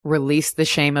release the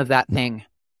shame of that thing.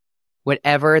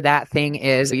 Whatever that thing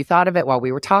is, you thought of it while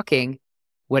we were talking,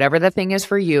 whatever the thing is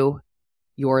for you,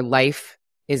 your life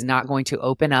is not going to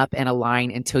open up and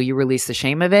align until you release the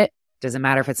shame of it. Doesn't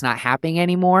matter if it's not happening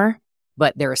anymore,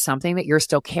 but there is something that you're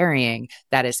still carrying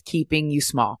that is keeping you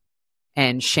small.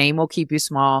 And shame will keep you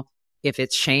small. If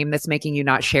it's shame that's making you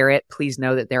not share it, please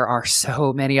know that there are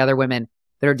so many other women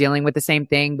that are dealing with the same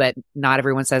thing, but not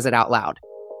everyone says it out loud.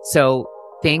 So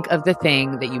think of the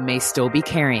thing that you may still be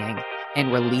carrying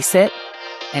and release it,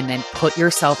 and then put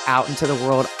yourself out into the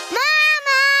world.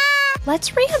 Mama!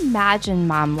 Let's reimagine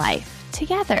mom life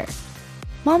together.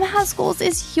 Mama Has Goals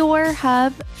is your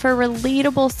hub for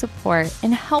relatable support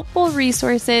and helpful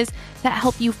resources that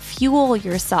help you fuel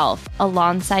yourself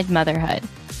alongside motherhood.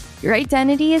 Your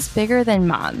identity is bigger than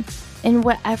mom, and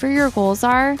whatever your goals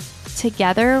are,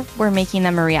 together we're making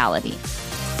them a reality.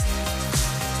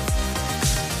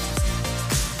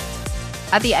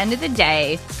 At the end of the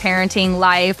day, parenting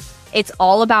life, it's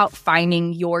all about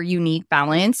finding your unique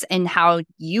balance and how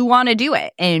you want to do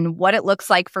it and what it looks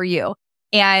like for you.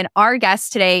 And our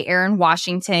guest today, Erin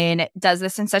Washington, does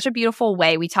this in such a beautiful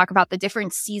way. We talk about the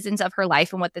different seasons of her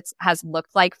life and what this has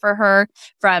looked like for her,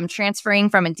 from transferring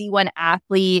from a D1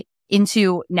 athlete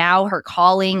into now her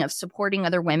calling of supporting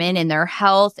other women in their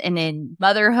health and in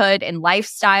motherhood and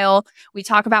lifestyle. We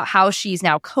talk about how she's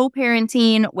now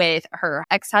co-parenting with her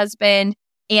ex-husband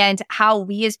and how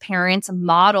we as parents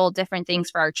model different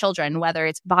things for our children, whether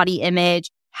it's body image,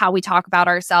 how we talk about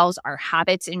ourselves, our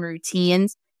habits and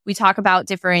routines. We talk about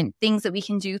different things that we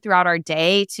can do throughout our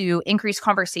day to increase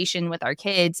conversation with our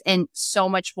kids and so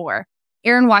much more.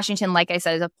 Erin Washington, like I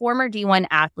said, is a former D1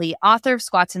 athlete, author of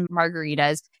Squats and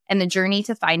Margaritas, and the journey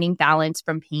to finding balance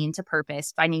from pain to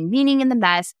purpose, finding meaning in the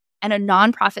mess, and a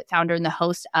nonprofit founder and the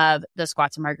host of the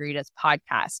Squats and Margaritas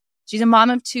podcast. She's a mom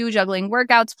of two, juggling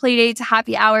workouts, playdates,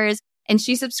 happy hours, and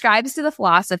she subscribes to the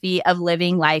philosophy of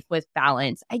living life with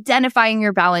balance, identifying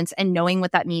your balance and knowing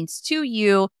what that means to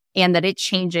you and that it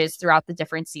changes throughout the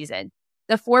different seasons.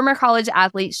 The former college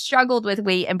athlete struggled with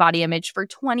weight and body image for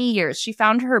 20 years. She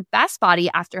found her best body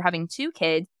after having two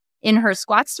kids. In her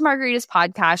Squats to Margaritas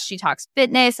podcast, she talks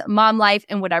fitness, mom life,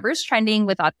 and whatever's trending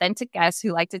with authentic guests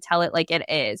who like to tell it like it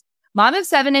is. Mom of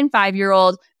 7 and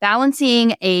 5-year-old,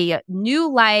 balancing a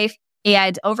new life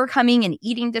and overcoming an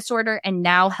eating disorder, and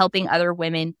now helping other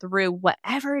women through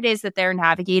whatever it is that they're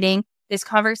navigating. This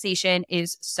conversation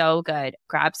is so good.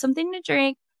 Grab something to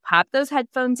drink, pop those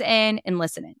headphones in, and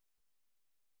listen in.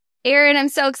 Erin, I'm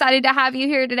so excited to have you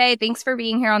here today. Thanks for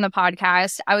being here on the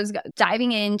podcast. I was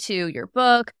diving into your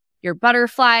book, your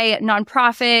butterfly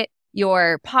nonprofit,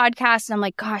 your podcast, and I'm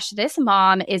like, gosh, this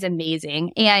mom is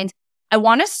amazing. And I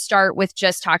want to start with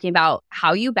just talking about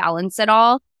how you balance it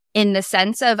all, in the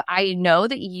sense of, I know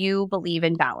that you believe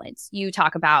in balance. You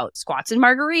talk about squats and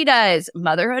margaritas,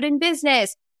 motherhood and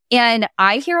business. And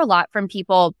I hear a lot from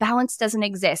people, balance doesn't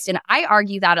exist. And I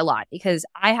argue that a lot because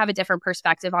I have a different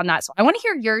perspective on that. So I want to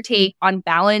hear your take on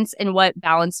balance and what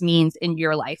balance means in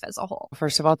your life as a whole.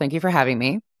 First of all, thank you for having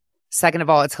me. Second of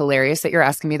all, it's hilarious that you're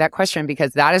asking me that question,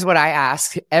 because that is what I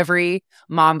ask every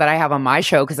mom that I have on my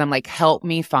show, because I'm like, help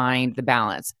me find the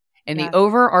balance. And the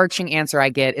overarching answer I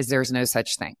get is there's no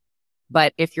such thing.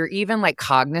 But if you're even like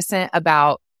cognizant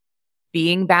about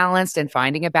being balanced and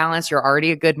finding a balance, you're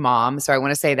already a good mom. So I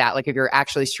want to say that, like, if you're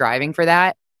actually striving for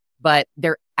that, but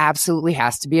there absolutely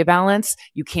has to be a balance.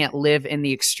 You can't live in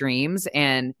the extremes.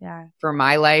 And for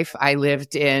my life, I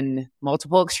lived in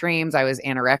multiple extremes. I was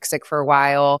anorexic for a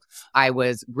while. I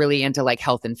was really into like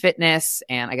health and fitness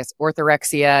and I guess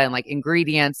orthorexia and like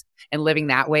ingredients and living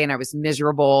that way. And I was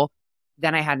miserable.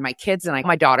 Then I had my kids and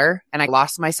my daughter, and I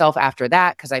lost myself after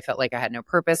that because I felt like I had no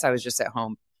purpose. I was just at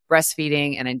home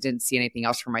breastfeeding and I didn't see anything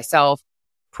else for myself.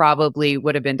 Probably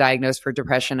would have been diagnosed for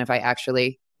depression if I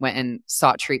actually went and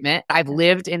sought treatment. I've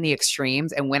lived in the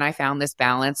extremes. And when I found this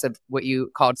balance of what you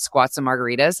called Squats and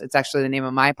Margaritas, it's actually the name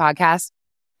of my podcast,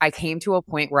 I came to a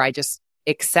point where I just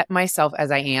accept myself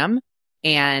as I am.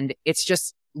 And it's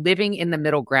just living in the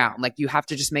middle ground. Like, you have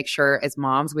to just make sure, as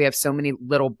moms, we have so many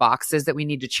little boxes that we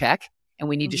need to check, and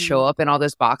we need to show up in all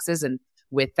those boxes. And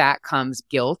with that comes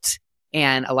guilt.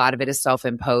 And a lot of it is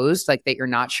self-imposed, like that you're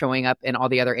not showing up in all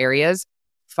the other areas.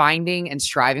 Finding and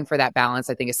striving for that balance,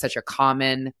 I think, is such a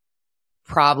common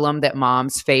problem that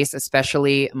moms face,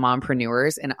 especially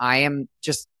mompreneurs. And I am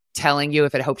just telling you,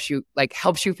 if it helps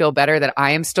you feel better, that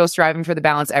I am still striving for the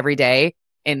balance every day.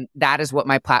 And that is what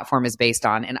my platform is based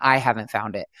on. And I haven't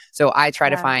found it. So I try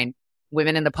to find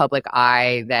women in the public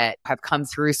eye that have come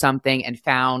through something and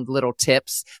found little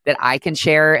tips that I can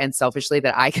share, and selfishly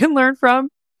that I can learn from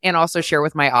and also share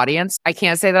with my audience. I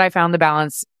can't say that I found the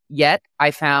balance yet.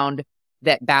 I found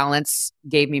that balance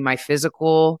gave me my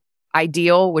physical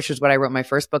ideal, which is what I wrote my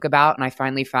first book about. And I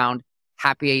finally found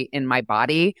happy in my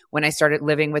body when I started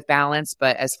living with balance.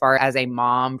 But as far as a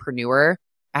mompreneur,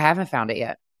 I haven't found it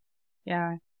yet.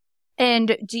 Yeah.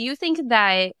 And do you think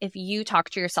that if you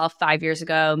talked to yourself 5 years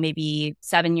ago, maybe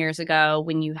 7 years ago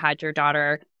when you had your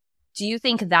daughter, do you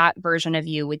think that version of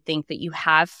you would think that you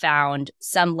have found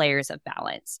some layers of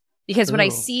balance? Because what I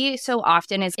see so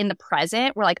often is in the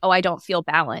present, we're like, oh, I don't feel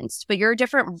balanced. But you're a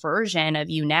different version of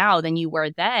you now than you were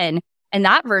then. And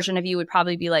that version of you would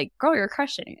probably be like, girl, you're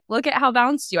crushing it. Look at how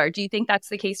balanced you are. Do you think that's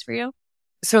the case for you?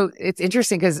 So it's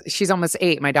interesting because she's almost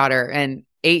 8, my daughter. And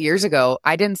 8 years ago,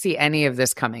 I didn't see any of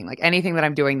this coming, like anything that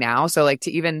I'm doing now. So like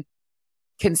to even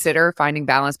consider finding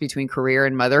balance between career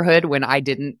and motherhood when I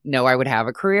didn't know I would have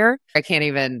a career, I can't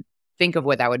even think of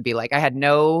what that would be like. I had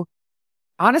no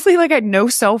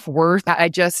self-worth.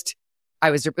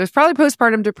 It was probably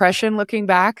postpartum depression looking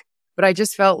back, but I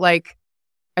felt like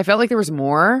there was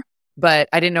more, but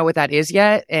I didn't know what that is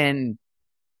yet. And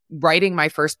writing my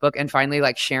first book and finally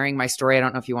like sharing my story. I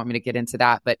don't know if you want me to get into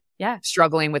that, but yeah,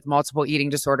 struggling with multiple eating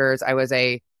disorders. I was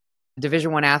a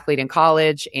Division I athlete in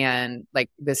college and like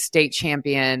the state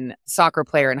champion soccer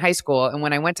player in high school. And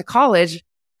when I went to college,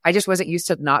 I just wasn't used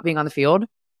to not being on the field.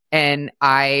 And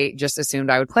I just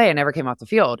assumed I would play. I never came off the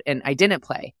field and I didn't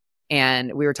play.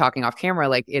 And we were talking off camera,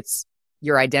 like it's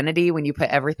your identity when you put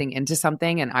everything into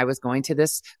something. And I was going to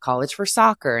this college for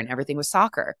soccer and everything was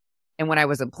soccer. And when I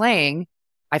wasn't playing,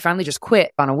 I finally just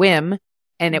quit on a whim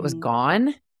and it was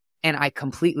gone. And I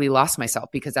completely lost myself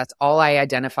because that's all I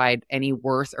identified any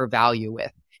worth or value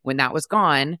with. When that was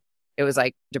gone, it was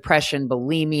like depression,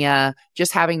 bulimia,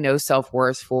 just having no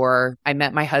self-worth I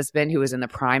met my husband who was in the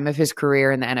prime of his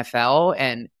career in the NFL.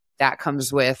 And that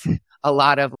comes with a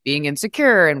lot of being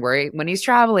insecure and worry when he's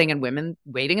traveling and women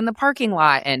waiting in the parking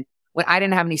lot. And when I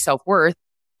didn't have any self-worth,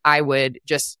 I would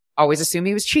just always assume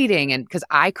he was cheating. And because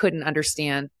I couldn't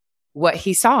understand what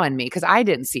he saw in me because I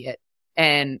didn't see it.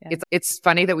 And it's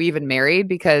funny that we even married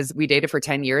because we dated for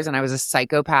 10 years and I was a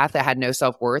psychopath that had no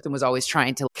self-worth and was always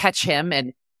trying to catch him.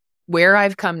 And where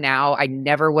I've come now, I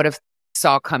never would have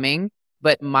saw coming,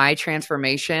 but my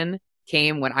transformation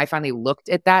came when I finally looked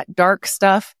at that dark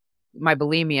stuff, my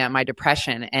bulimia, my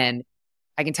depression. And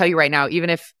I can tell you right now, even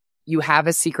if you have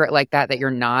a secret like that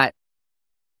you're not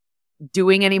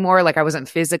doing anymore, like I wasn't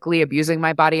physically abusing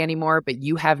my body anymore, but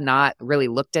you have not really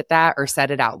looked at that or said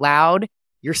it out loud,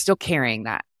 you're still carrying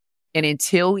that. And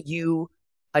until you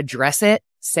address it,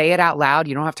 say it out loud,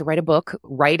 you don't have to write a book,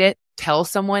 write it, tell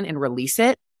someone and release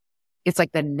it. It's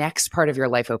like the next part of your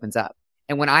life opens up.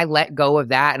 And when I let go of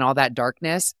that and all that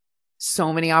darkness,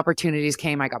 so many opportunities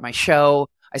came. I got my show.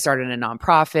 I started a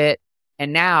nonprofit.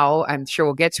 And now I'm sure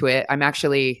we'll get to it. I'm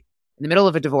actually in the middle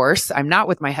of a divorce. I'm not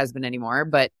with my husband anymore,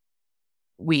 but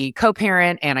we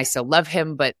co-parent and I still love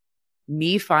him. But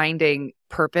me finding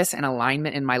purpose and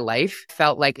alignment in my life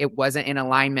felt like it wasn't in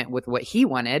alignment with what he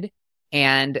wanted.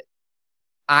 And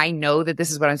I know that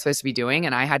this is what I'm supposed to be doing.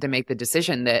 And I had to make the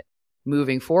decision that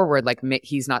moving forward, like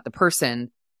he's not the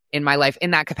person in my life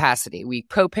in that capacity. We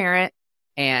co-parent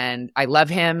and I love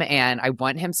him and I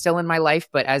want him still in my life.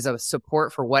 But as a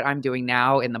support for what I'm doing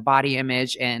now in the body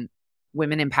image and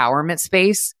women empowerment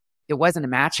space, it wasn't a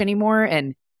match anymore.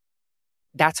 And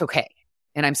that's okay.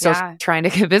 And I'm still trying to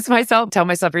convince myself, tell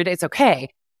myself every day, it's okay.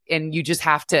 And you just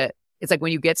have to, it's like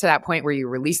when you get to that point where you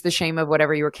release the shame of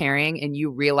whatever you were carrying and you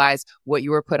realize what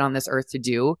you were put on this earth to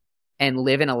do and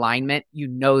live in alignment, you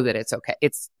know that it's okay.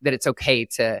 It's okay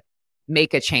to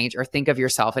make a change or think of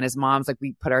yourself. And as moms, like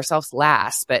we put ourselves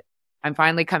last, but I'm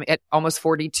finally coming at almost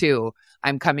 42.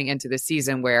 I'm coming into the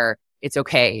season where it's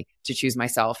okay to choose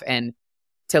myself and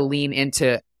to lean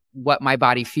into what my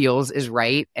body feels is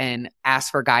right and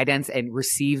ask for guidance and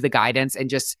receive the guidance and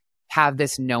just have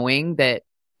this knowing that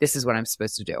this is what I'm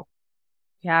supposed to do.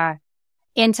 Yeah.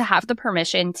 And to have the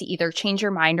permission to either change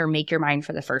your mind or make your mind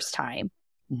for the first time.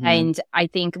 Mm-hmm. And I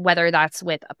think whether that's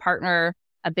with a partner,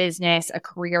 a business, a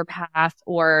career path,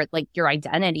 or like your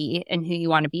identity and who you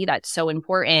want to be, that's so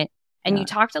important. And you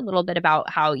talked a little bit about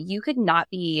how you could not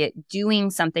be doing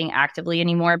something actively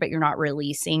anymore, but you're not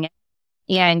releasing it.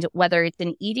 And whether it's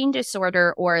an eating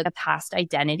disorder or the past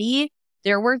identity,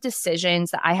 there were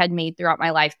decisions that I had made throughout my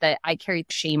life that I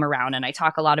carried shame around. And I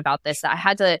talk a lot about this, that I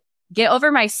had to get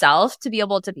over myself to be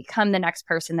able to become the next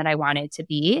person that I wanted to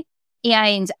be.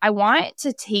 And I want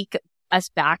to take us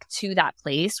back to that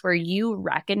place where you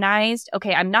recognized,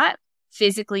 okay, I'm not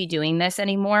physically doing this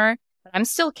anymore, but I'm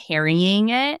still carrying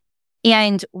it.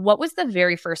 And what was the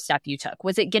very first step you took?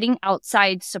 Was it getting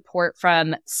outside support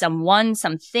from someone,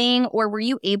 something, or were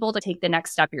you able to take the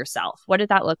next step yourself? What did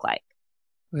that look like?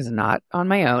 It was not on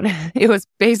my own. It was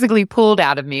basically pulled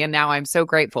out of me. And now I'm so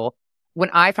grateful. When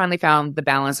I finally found the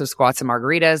balance of squats and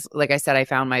margaritas, like I said, I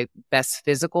found my best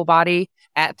physical body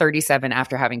at 37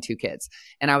 after having 2 kids.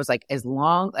 And I was like, as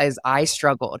long as I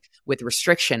struggled with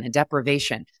restriction and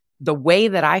deprivation, the way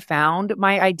that I found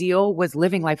my ideal was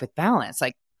living life with balance.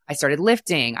 Like I started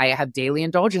lifting, I have daily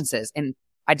indulgences, and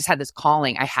I just had this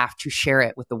calling. I have to share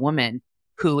it with the woman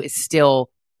who is still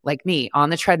like me on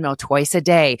the treadmill twice a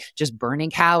day, just burning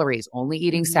calories, only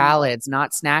eating salads,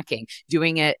 not snacking,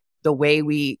 doing it the way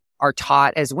we are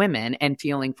taught as women and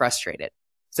feeling frustrated.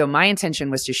 So my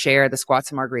intention was to share the squats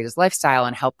and margaritas lifestyle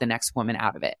and help the next woman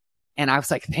out of it. And I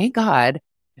was like, thank God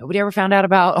nobody ever found out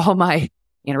about all my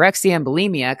anorexia and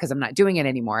bulimia because I'm not doing it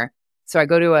anymore. So I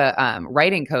go to a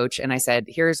writing coach and I said,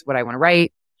 here's what I want to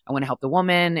write. I want to help the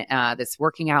woman that's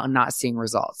working out and not seeing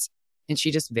results. And she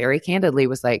just very candidly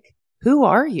was like, who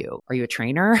are you? Are you a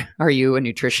trainer? Are you a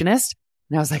nutritionist?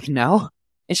 And I was like, no.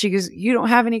 And she goes, you don't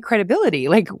have any credibility.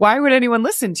 Like, why would anyone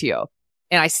listen to you?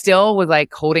 And I still was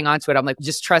like holding on to it. I'm like,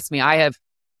 just trust me. I have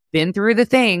been through the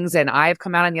things and I've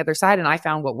come out on the other side and I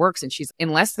found what works. And she's,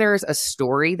 unless there's a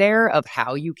story there of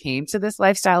how you came to this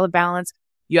lifestyle of balance,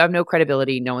 you have no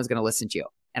credibility. No one's going to listen to you.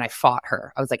 And I fought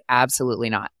her. I was like, absolutely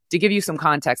not. To give you some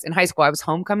context, in high school, I was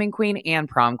homecoming queen and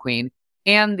prom queen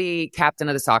and the captain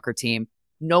of the soccer team.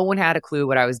 No one had a clue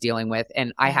what I was dealing with.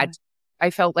 And I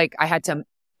felt like I had to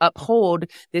uphold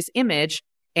this image,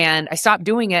 and I stopped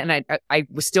doing it. And I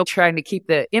was still trying to keep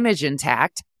the image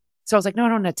intact. So I was like, no, I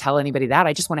don't want to tell anybody that.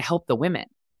 I just want to help the women.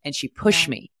 And she pushed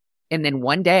me. And then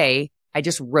one day I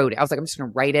just wrote it. I was like, I'm just going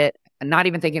to write it. I'm not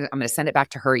even thinking I'm going to send it back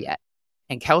to her yet.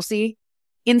 And Kelsey,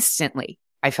 instantly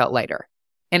I felt lighter.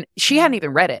 And she hadn't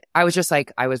even read it. I was just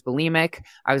like, I was bulimic,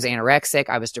 I was anorexic,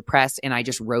 I was depressed, and I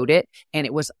just wrote it and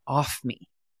it was off me.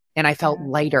 And I felt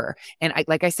lighter. And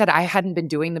like I said, I hadn't been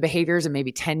doing the behaviors in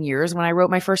maybe 10 years when I wrote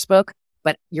my first book,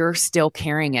 but you're still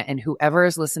carrying it. And whoever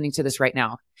is listening to this right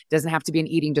now, doesn't have to be an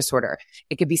eating disorder.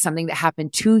 It could be something that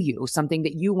happened to you, something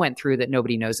that you went through that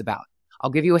nobody knows about. I'll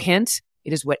give you a hint.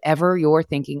 It is whatever you're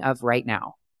thinking of right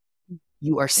now.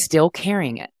 You are still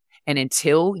carrying it. And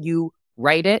until you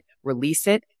write it, release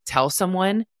it, tell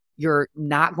someone, you're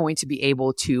not going to be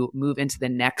able to move into the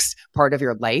next part of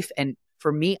your life. And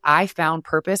for me, I found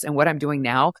purpose in what I'm doing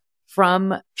now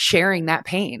from sharing that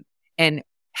pain. And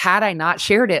had I not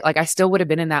shared it, like I still would have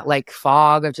been in that like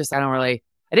fog of just, I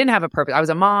didn't have a purpose. I was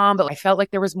a mom, but I felt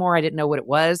like there was more. I didn't know what it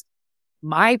was.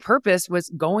 My purpose was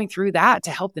going through that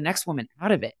to help the next woman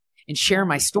out of it and share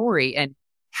my story. And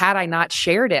had I not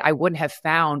shared it, I wouldn't have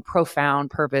found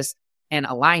profound purpose and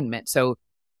alignment. So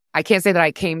I can't say that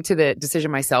I came to the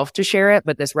decision myself to share it,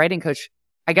 but this writing coach,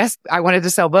 I guess I wanted to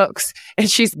sell books, and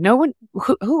she's, no one,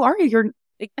 who are you?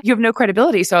 You have no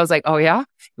credibility. So I was like, oh yeah.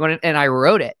 And I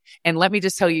wrote it. And let me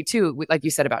just tell you too, like you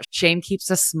said about shame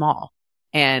keeps us small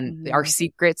and our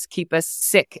secrets keep us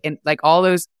sick, and like all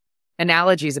those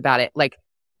analogies about it. Like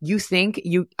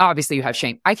obviously you have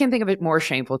shame. I can't think of a more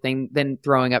shameful thing than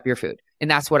throwing up your food. And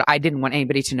that's what I didn't want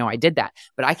anybody to know I did that.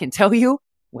 But I can tell you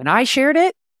when I shared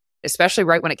it, especially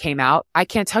right when it came out, I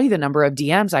can't tell you the number of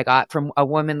DMs I got from a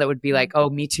woman that would be like, oh,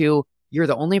 me too. You're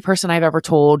the only person I've ever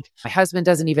told. My husband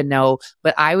doesn't even know,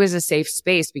 but I was a safe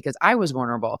space because I was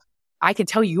vulnerable. I can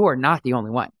tell you are not the only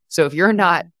one. So if you're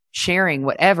not sharing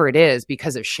whatever it is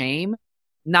because of shame,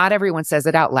 not everyone says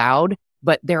it out loud,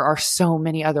 but there are so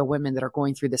many other women that are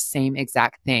going through the same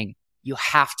exact thing. You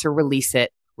have to release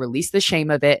it, release the shame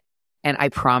of it. And I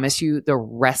promise you the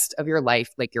rest of your life,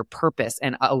 like your purpose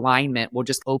and alignment will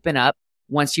just open up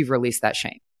once you've released that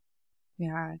shame.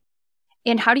 Yeah.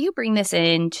 And how do you bring this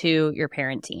into your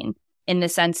parenting in the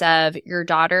sense of your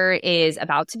daughter is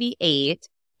about to be 8,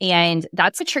 and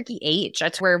that's a tricky age.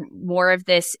 That's where more of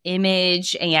this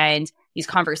image and these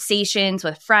conversations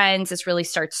with friends, this really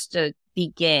starts to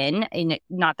begin. And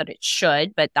not that it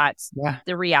should, but that's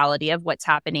the reality of what's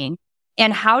happening.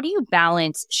 And how do you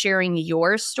balance sharing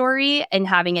your story and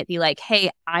having it be like,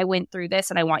 hey, I went through this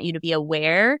and I want you to be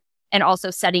aware, and also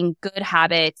setting good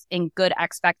habits and good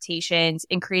expectations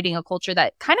and creating a culture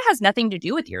that kind of has nothing to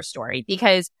do with your story?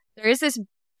 Because there is this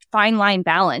fine line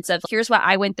balance of, here's what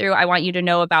I went through, I want you to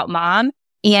know about mom.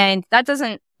 And that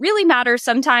doesn't really matter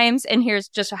sometimes. And here's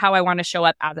just how I want to show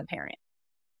up as a parent.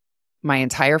 My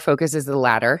entire focus is the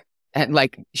latter. And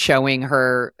like showing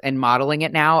her and modeling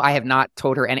it now. I have not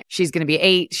told her any. She's going to be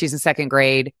 8. She's in 2nd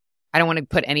grade. I don't want to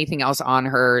put anything else on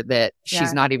her that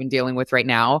she's not even dealing with right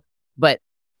now. But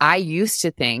I used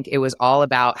to think it was all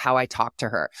about how I talked to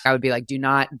her. I would be like, do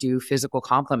not do physical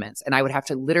compliments. And I would have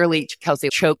to literally, Kelsey,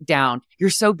 choke down. You're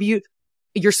so beautiful.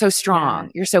 You're so strong.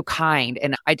 You're so kind.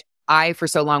 And I, for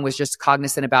so long was just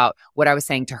cognizant about what I was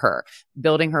saying to her,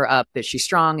 building her up that she's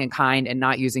strong and kind and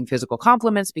not using physical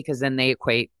compliments because then they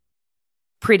equate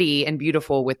pretty and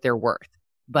beautiful with their worth.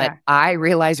 But I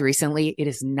realized recently it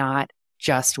is not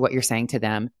just what you're saying to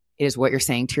them. It is what you're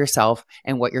saying to yourself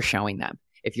and what you're showing them.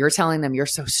 If you're telling them you're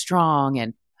so strong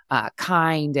and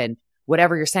kind and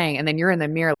whatever you're saying, and then you're in the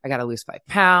mirror, I got to lose 5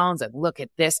 pounds and look at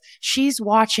this. She's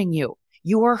watching you.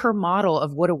 You are her model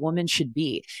of what a woman should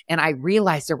be. And I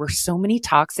realized there were so many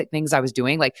toxic things I was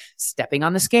doing, like stepping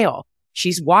on the scale.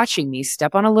 She's watching me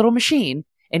step on a little machine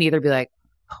and either be like,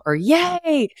 or yay.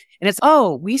 And it's,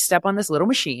 oh, we step on this little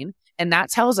machine. And that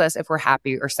tells us if we're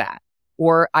happy or sad.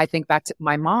 Or I think back to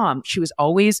my mom, she was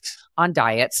always on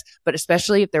diets, but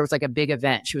especially if there was like a big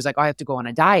event, she was like, oh, I have to go on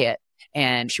a diet.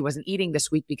 And she wasn't eating this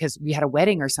week because we had a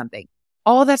wedding or something.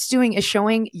 All that's doing is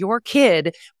showing your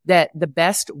kid that the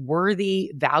best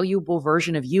worthy, valuable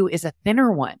version of you is a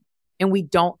thinner one. And we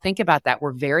don't think about that.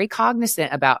 We're very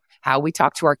cognizant about how we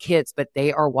talk to our kids, but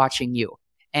they are watching you.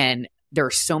 And there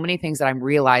are so many things that I'm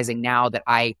realizing now that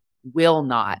I will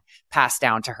not pass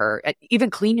down to her. Even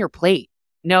clean your plate.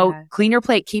 No, clean your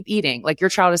plate, keep eating. Like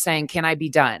your child is saying, can I be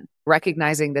done?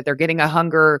 Recognizing that they're getting a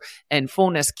hunger and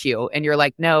fullness cue. And you're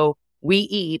like, no, we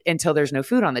eat until there's no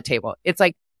food on the table. It's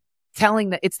like telling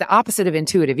that it's the opposite of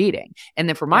intuitive eating. And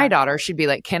then for my daughter, she'd be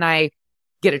like, can I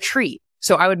get a treat?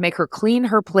 So I would make her clean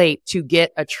her plate to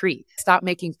get a treat. Stop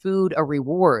making food a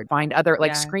reward. Find other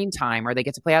like screen time, or they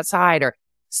get to play outside, or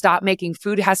stop making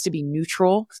food has to be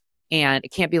neutral. And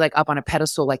it can't be like up on a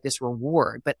pedestal like this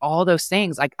reward. But all those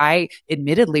things like I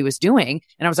admittedly was doing.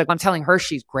 And I was like, I'm telling her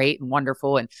she's great and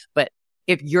wonderful. But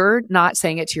if you're not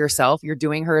saying it to yourself, you're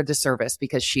doing her a disservice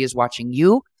because she is watching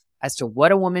you as to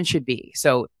what a woman should be.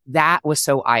 So that was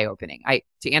so eye-opening.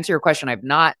 To answer your question, I've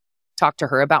not talked to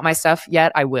her about my stuff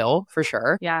yet. I will for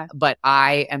sure. Yeah. But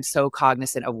I am so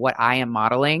cognizant of what I am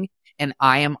modeling. And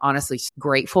I am honestly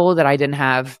grateful that I didn't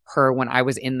have her when I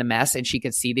was in the mess and she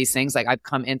could see these things. Like I've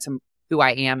come into who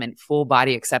I am in full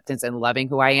body acceptance and loving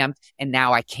who I am. And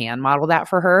now I can model that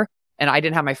for her. And I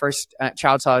didn't have my first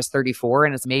child till I was 34.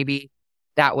 And it's maybe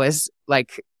that was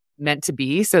like meant to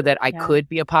be so that I could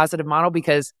be a positive model,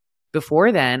 because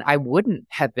before then I wouldn't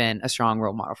have been a strong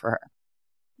role model for her.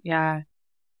 Yeah.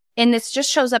 And this just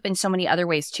shows up in so many other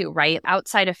ways too, right?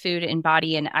 Outside of food and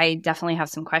body. And I definitely have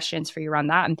some questions for you around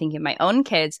that. I'm thinking of my own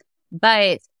kids,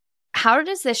 but how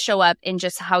does this show up in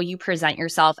just how you present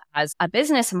yourself as a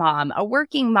business mom, a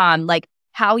working mom, like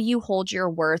how you hold your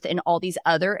worth in all these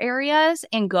other areas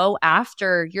and go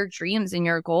after your dreams and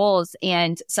your goals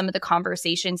and some of the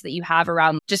conversations that you have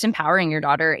around just empowering your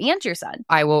daughter and your son?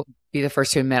 I will be the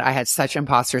first to admit I had such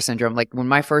imposter syndrome. Like when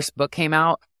my first book came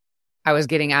out, I was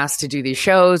getting asked to do these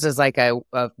shows as like a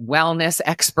wellness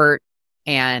expert.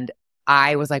 And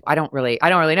I was like, I don't really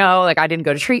know. Like I didn't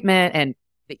go to treatment, and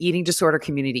the eating disorder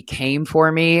community came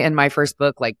for me in my first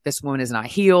book. Like, this woman is not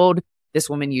healed. This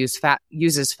woman uses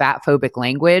fat phobic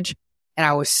language. And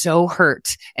I was so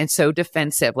hurt and so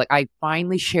defensive. Like I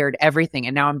finally shared everything,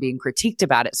 and now I'm being critiqued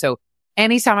about it. So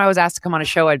anytime I was asked to come on a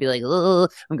show, I'd be like,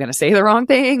 I'm going to say the wrong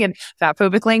thing and fat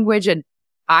phobic language. And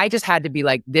I just had to be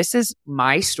like, this is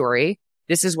my story.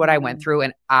 This is what I went through.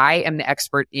 And I am the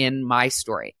expert in my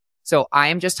story. So I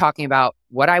am just talking about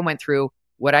what I went through,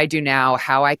 what I do now,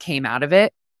 how I came out of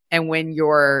it. And when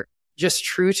you're just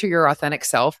true to your authentic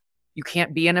self, you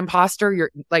can't be an imposter.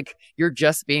 You're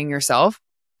just being yourself.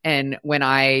 And when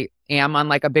I am on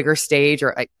like a bigger stage,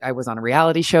 or I was on a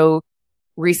reality show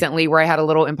recently where I had a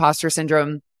little imposter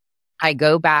syndrome, I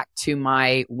go back to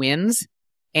my wins.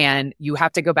 And you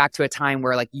have to go back to a time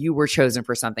where like you were chosen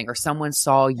for something, or someone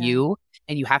saw you,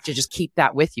 and you have to just keep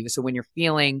that with you. So when you're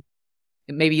feeling,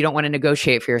 maybe you don't want to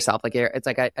negotiate for yourself, like it's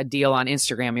like a deal on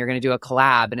Instagram, you're going to do a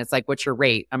collab and it's like, what's your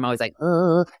rate? I'm always like,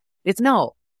 it's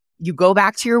no. You go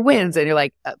back to your wins, and you're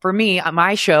like, for me, on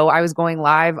my show, I was going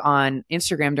live on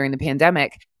Instagram during the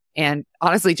pandemic and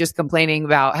honestly just complaining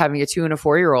about having a 2 and a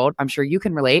 4-year-old. I'm sure you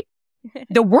can relate.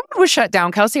 The world was shut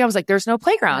down, Kelsey. I was like, there's no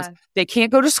playgrounds. Yeah. They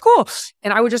can't go to school.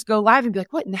 And I would just go live and be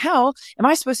like, what in the hell am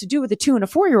I supposed to do with a 2 and a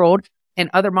 4-year-old? And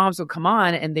other moms would come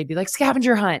on and they'd be like,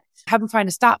 scavenger hunt, have them find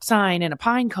a stop sign and a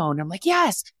pine cone. And I'm like,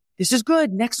 yes, this is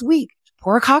good. Next week,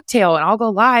 pour a cocktail and I'll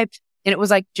go live. And it was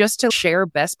like just to share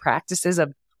best practices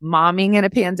of momming in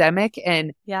a pandemic.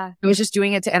 And it was just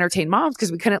doing it to entertain moms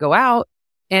because we couldn't go out.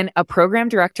 And a program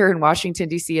director in Washington,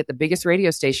 D.C. at the biggest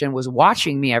radio station was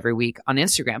watching me every week on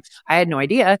Instagram. I had no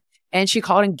idea. And she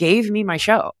called and gave me my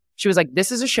show. She was like,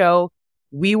 this is a show.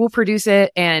 we will produce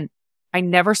it. And I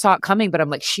never saw it coming, but I'm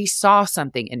like, she saw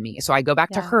something in me. So I go back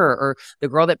to her, or the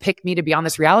girl that picked me to be on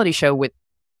this reality show with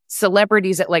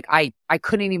celebrities that like, I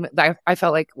couldn't even, I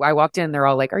felt like I walked in, they're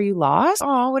all like, are you lost?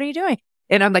 Oh, what are you doing?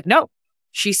 And I'm like, no,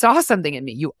 she saw something in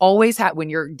me. You always have, when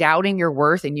you're doubting your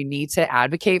worth and you need to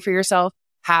advocate for yourself,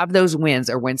 have those wins,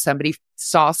 or when somebody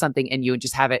saw something in you and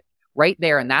just have it right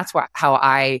there. And that's how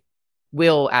I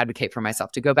will advocate for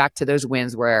myself, to go back to those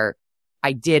wins where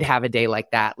I did have a day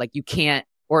like that. Like you can't,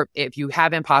 or if you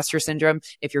have imposter syndrome,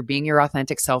 if you're being your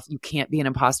authentic self, you can't be an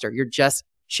imposter. You're just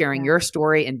sharing your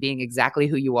story and being exactly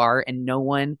who you are. And no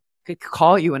one could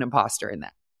call you an imposter in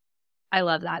that. I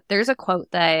love that. There's a quote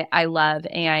that I love,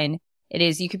 and it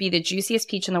is, you could be the juiciest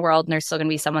peach in the world and there's still going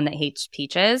to be someone that hates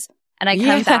peaches. And I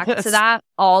come back to that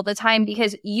all the time,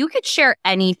 because you could share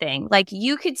anything. Like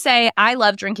you could say, I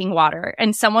love drinking water,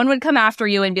 and someone would come after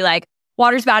you and be like,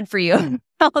 water's bad for you.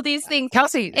 All these things.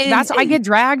 Kelsey, I get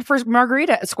dragged for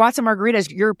squats and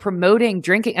margaritas. You're promoting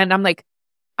drinking. And I'm like,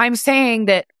 I'm saying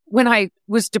that when I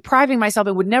was depriving myself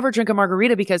and would never drink a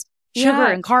margarita because sugar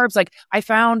and carbs, like I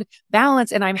found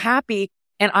balance and I'm happy,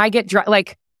 and I get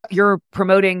like, you're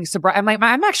promoting sobriety. I'm like,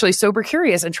 I'm actually sober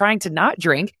curious and trying to not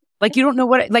drink. Like, you don't know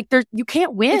what, like, you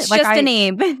can't win. It's like, just a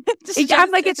name.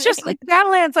 I'm like, it's just like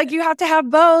balance. Like, you have to have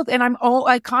both. And I'm all,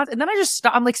 and then I just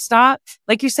stop. I'm like, stop.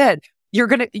 Like you said,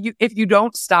 if you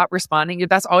don't stop responding,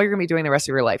 that's all you're going to be doing the rest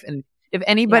of your life. And if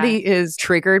anybody is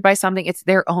triggered by something, it's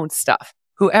their own stuff.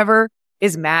 Whoever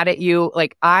is mad at you,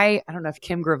 like I don't know if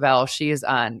Kim Gravel, she is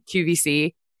on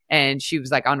QVC and she was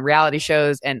like on reality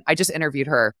shows, and I just interviewed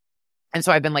her. And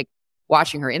so I've been like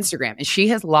watching her Instagram, and she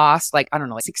has lost like, I don't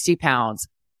know, like 60 pounds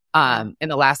in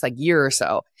the last like year or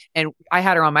so. And I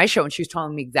had her on my show, and she was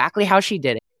telling me exactly how she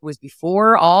did it. It was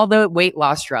before all the weight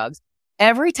loss drugs.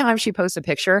 Every time she posts a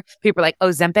picture, people are like, oh,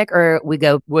 Zempic or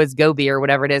Wegovy or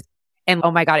whatever it is. And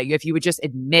oh my God, if you would just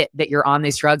admit that you're on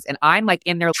these drugs. And I'm like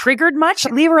in there, triggered much?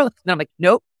 Leave her alone. And I'm like,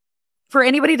 nope. For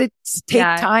anybody to take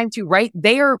time to write,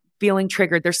 they are feeling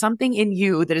triggered. There's something in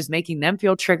you that is making them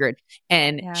feel triggered.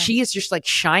 And she is just like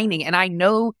shining. And I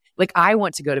know, like, I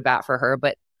want to go to bat for her,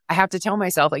 but I have to tell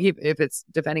myself, like, if it's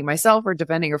defending myself or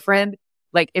defending a friend,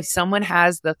 like if someone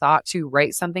has the thought to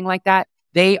write something like that,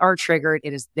 they are triggered.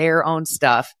 It is their own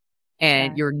stuff,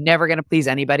 and you're never going to please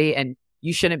anybody. And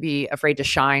you shouldn't be afraid to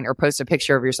shine or post a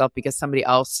picture of yourself because somebody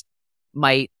else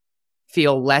might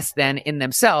feel less than in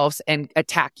themselves and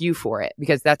attack you for it,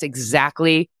 because that's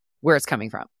exactly where it's coming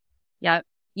from. Yeah.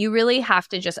 You really have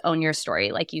to just own your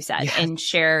story, like you said, and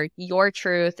share your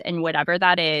truth and whatever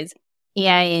that is.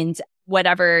 And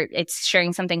whatever, it's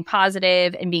sharing something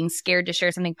positive and being scared to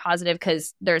share something positive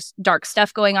because there's dark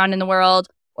stuff going on in the world,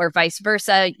 or vice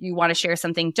versa. You want to share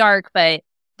something dark, but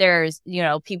there's,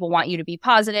 people want you to be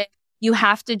positive. You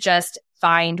have to just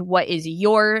find what is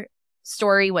your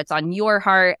story, what's on your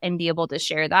heart, and be able to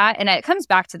share that. And it comes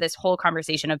back to this whole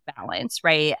conversation of balance,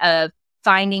 right? Of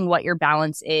finding what your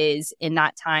balance is in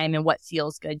that time and what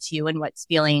feels good to you and what's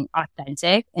feeling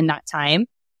authentic in that time.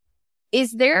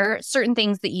 Is there certain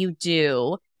things that you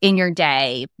do in your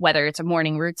day, whether it's a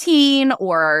morning routine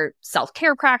or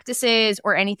self-care practices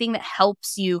or anything that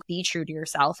helps you be true to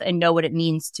yourself and know what it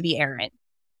means to be Erin?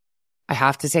 I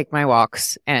have to take my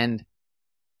walks. And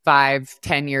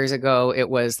 5-10 years ago, it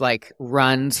was like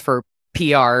runs for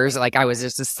PRs. Like I was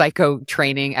just a psycho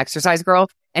training exercise girl.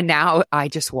 And now I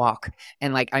just walk,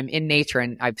 and like I'm in nature,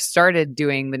 and I've started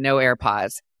doing the no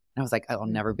AirPods. And I was like, I'll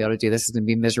never be able to do this. It's going to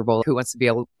be miserable. Who wants to be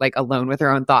like alone with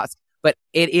their own thoughts? But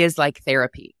it is like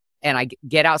therapy. And I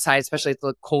get outside, especially it's a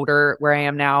little colder where I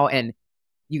am now, and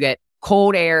you get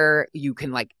cold air. You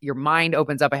can your mind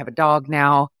opens up. I have a dog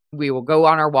now. We will go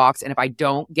on our walks. And if I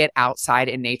don't get outside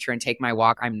in nature and take my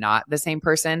walk, I'm not the same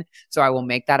person. So I will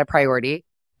make that a priority.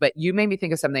 But you made me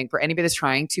think of something for anybody that's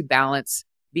trying to balance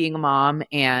being a mom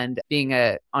and being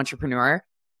an entrepreneur.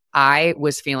 I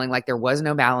was feeling like there was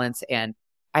no balance. And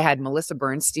I had Melissa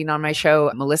Bernstein on my show,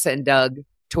 Melissa and Doug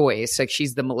Toys. So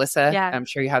she's the Melissa. Yeah. I'm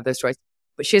sure you have those toys,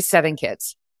 but she has 7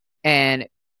 kids and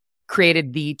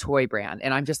created the toy brand.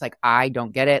 And I'm just like, I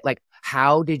don't get it. Like,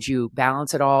 how did you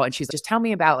balance it all? And she's like, just tell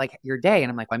me about like your day.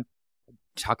 And I'm like, well, I'm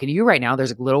talking to you right now.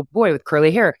 There's a little boy with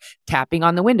curly hair tapping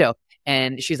on the window.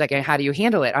 And she's like, and how do you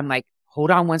handle it? I'm like,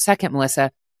 hold on one second,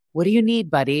 Melissa. What do you need,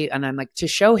 buddy? And I'm like, to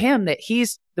show him that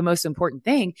he's the most important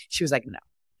thing. She was like, no.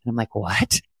 And I'm like,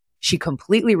 what? She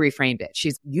completely reframed it.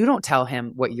 You don't tell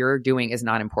him what you're doing is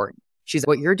not important.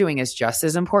 What you're doing is just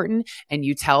as important. And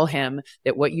you tell him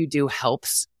that what you do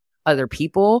helps other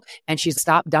people. And she's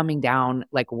stop dumbing down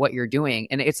like what you're doing.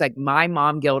 And it's like my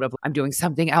mom guilt of I'm doing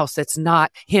something else that's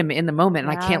not him in the moment.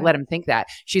 And I can't let him think that.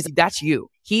 She's like, that's you.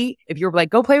 If you're like,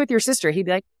 go play with your sister, he'd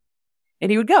be like, and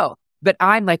he would go. But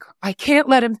I'm like, I can't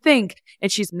let him think.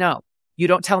 And she's no, you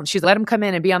don't tell him. She's let him come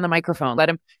in and be on the microphone. Let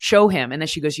him show him. And then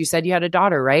she goes, you said you had a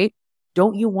daughter, right?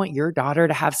 Don't you want your daughter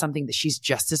to have something that she's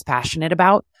just as passionate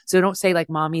about? So don't say like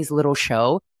mommy's little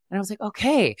show. And I was like,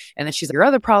 okay. And then she's like, your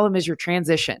other problem is your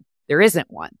transition. There isn't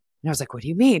one. And I was like, what do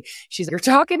you mean? She's like, you're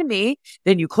talking to me.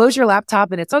 Then you close your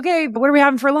laptop and it's okay. But what are we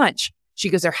having for lunch? She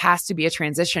goes, there has to be a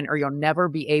transition or you'll never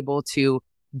be able to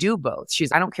do both.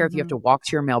 I don't care if you have to walk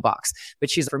to your mailbox,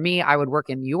 but for me, I would work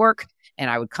in New York and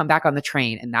I would come back on the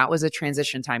train. And that was a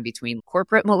transition time between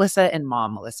corporate Melissa and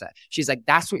mom Melissa. She's like,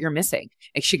 that's what you're missing.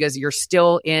 And she goes, you're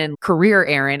still in career,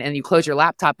 Erin, and you close your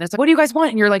laptop and it's like, what do you guys want?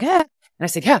 And you're like, eh. And I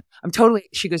said, yeah,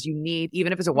 she goes, you need,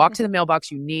 even if it's a walk to the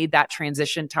mailbox, you need that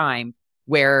transition time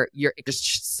where it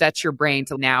just sets your brain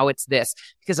to now it's this,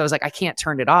 because I was like, I can't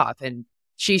turn it off. And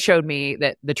she showed me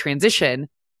that the transition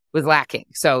was lacking.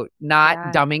 So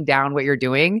not dumbing down what you're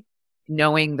doing,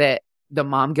 knowing that the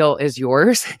mom guilt is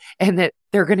yours and that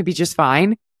they're going to be just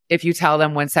fine if you tell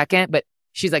them 1 second. But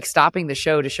she's like stopping the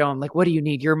show to show them like, what do you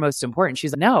need? You're most important.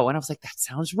 She's like, no. And I was like, that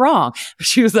sounds wrong. But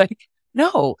she was like,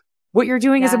 no, what you're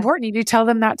doing is important. You need to tell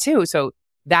them that too. So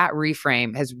that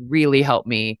reframe has really helped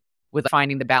me with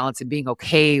finding the balance and being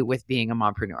okay with being a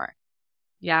mompreneur.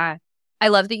 Yeah. I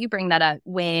love that you bring that up.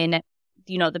 When,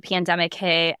 the pandemic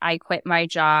hit, I quit my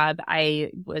job.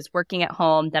 I was working at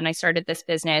home. Then I started this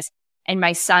business. And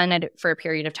my son, for a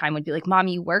period of time, would be like, Mom,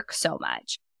 you work so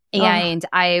much. And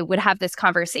I would have this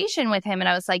conversation with him. And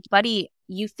I was like, buddy,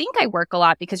 you think I work a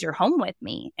lot because you're home with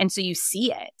me. And so you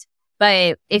see it.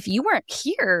 But if you weren't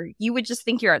here, you would just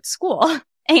think you're at school.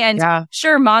 And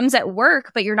sure, mom's at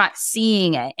work, but you're not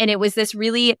seeing it. And it was this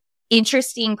really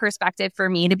interesting perspective for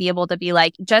me to be able to be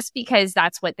like, just because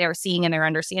that's what they're seeing and they're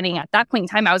understanding. At that point in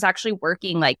time, I was actually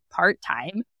working like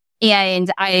part-time.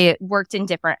 And I worked in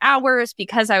different hours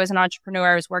because I was an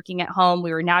entrepreneur. I was working at home.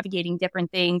 We were navigating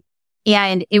different things.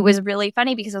 And it was really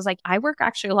funny because I was like, I work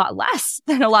actually a lot less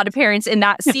than a lot of parents in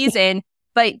that season.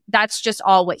 But that's just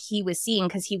all what he was seeing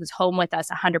because he was home with us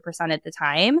 100% at the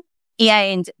time.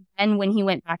 And then when he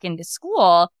went back into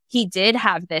school, he did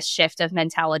have this shift of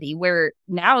mentality where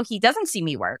now he doesn't see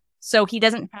me work. So he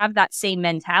doesn't have that same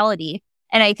mentality.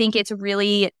 And I think it's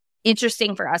really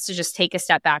interesting for us to just take a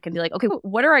step back and be like, okay,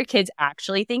 what are our kids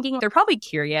actually thinking? They're probably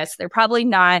curious. They're probably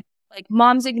not like,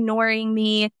 mom's ignoring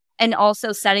me. And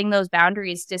also setting those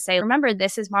boundaries to say, remember,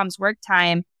 this is mom's work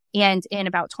time. And in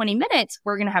about 20 minutes,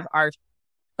 we're going to have our,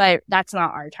 but that's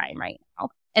not our time right now.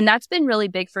 And that's been really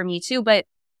big for me too. But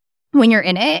when you're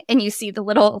in it and you see the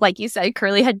little, like you said,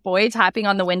 curly head boy tapping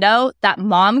on the window, that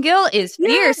mom guilt is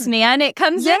fierce, man. It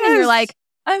comes in and you're like,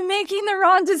 I'm making the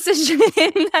wrong decision.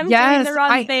 I'm doing the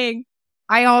wrong thing.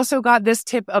 I also got this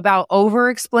tip about over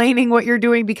explaining what you're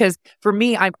doing because for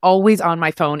me, I'm always on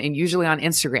my phone and usually on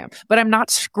Instagram, but I'm not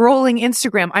scrolling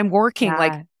Instagram. I'm working.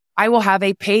 Like I will have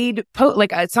a paid post,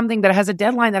 like something that has a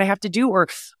deadline that I have to do or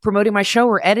promoting my show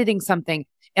or editing something.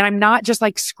 And I'm not just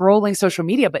like scrolling social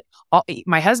media, but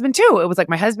my husband too. It was like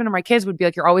my husband or my kids would be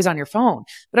like, you're always on your phone.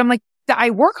 But I'm like, I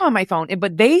work on my phone,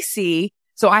 but they see.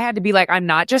 So I had to be like, I'm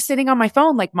not just sitting on my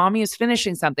phone. Like mommy is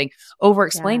finishing something, over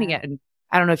explaining it. And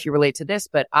I don't know if you relate to this,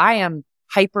 but I am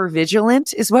hyper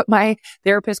vigilant is what my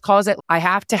therapist calls it. I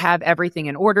have to have everything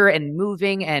in order and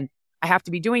moving and I have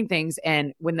to be doing things.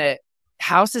 And when the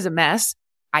house is a mess,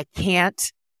 I can't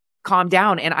calm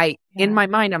down. And in my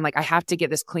mind, I'm like, I have to get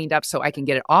this cleaned up so I can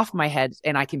get it off my head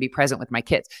and I can be present with my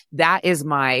kids. That is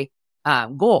my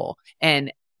goal.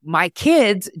 And my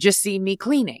kids just see me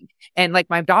cleaning. And like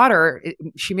my daughter,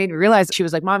 she made me realize, she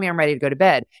was like, Mommy, I'm ready to go to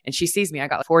bed. And she sees me. I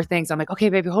got like 4 things. I'm like, okay,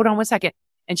 baby, hold on 1 second.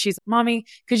 And she's, Mommy,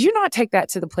 could you not take that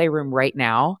to the playroom right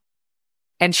now?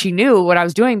 And she knew what I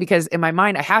was doing because in my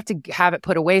mind, I have to have it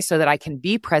put away so that I can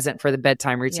be present for the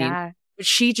bedtime routine. Yeah. But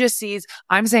she just sees,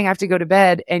 I'm saying I have to go to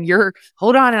bed and you're,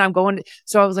 hold on. And I'm going.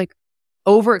 So I was like,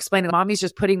 over explaining, Mommy's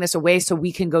just putting this away so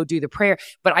we can go do the prayer.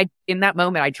 But in that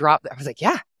moment, I dropped, I was like,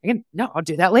 I'll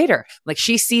do that later. Like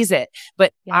she sees it,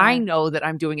 but I know that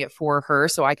I'm doing it for her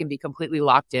so I can be completely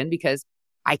locked in because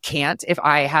I can't if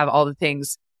I have all the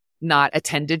things not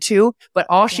attended to. But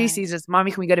all she sees is,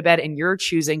 Mommy, can we go to bed? And you're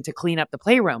choosing to clean up the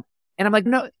playroom. And I'm like,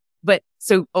 no, but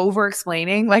so over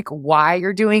explaining like why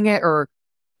you're doing it, or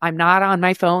I'm not on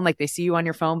my phone. Like they see you on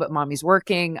your phone, but mommy's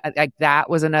working. Like that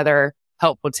was another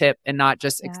helpful tip, and not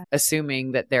just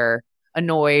assuming that they're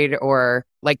annoyed, or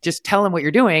like just tell them what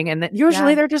you're doing. And then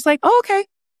usually they're just like, oh, okay.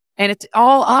 And it's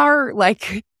all our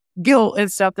like guilt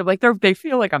and stuff. They're like, they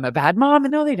feel like I'm a bad mom.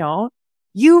 And no, they don't.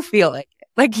 You feel it.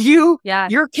 Like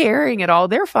you're carrying it all.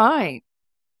 They're fine.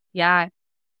 Yeah.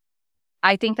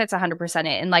 I think that's 100% it.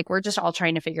 And like, we're just all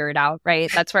trying to figure it out,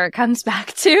 right? That's where it comes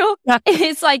back to.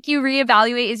 It's like you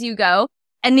reevaluate as you go.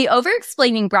 And the over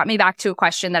explaining brought me back to a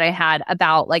question that I had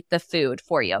about like the food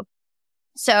for you.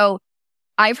 So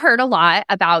I've heard a lot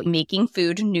about making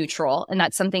food neutral, and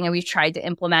that's something that we've tried to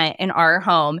implement in our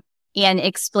home, and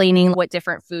explaining what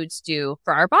different foods do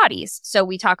for our bodies. So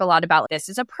we talk a lot about this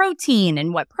is a protein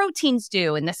and what proteins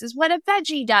do, and this is what a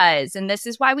veggie does, and this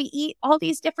is why we eat all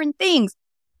these different things.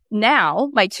 Now,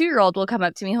 my 2-year-old will come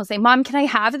up to me, he'll say, Mom, can I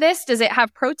have this? Does it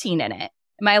have protein in it?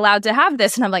 Am I allowed to have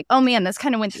this? And I'm like, oh man, this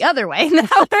kind of went the other way. Now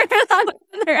we're on the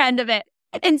other end of it.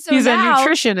 And so he's a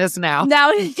nutritionist now.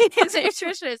 Now he's a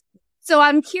nutritionist. So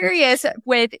I'm curious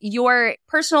with your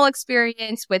personal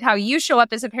experience, with how you show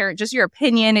up as a parent, just your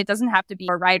opinion. It doesn't have to be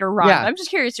right or wrong. Yeah. I'm just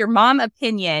curious, your mom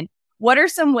opinion. What are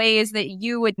some ways that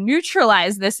you would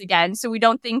neutralize this again so we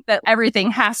don't think that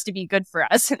everything has to be good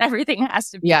for us and everything has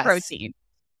to be protein?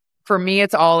 For me,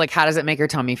 it's all like, how does it make your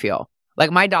tummy feel?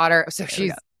 Like my daughter, so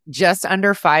she's just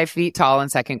under 5 feet tall in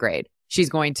 2nd grade. She's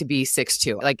going to be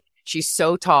 6'2". Like she's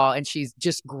so tall and she's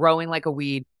just growing like a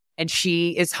weed, and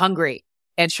she is hungry.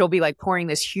 And she'll be like pouring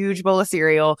this huge bowl of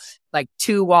cereal, like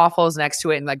 2 waffles next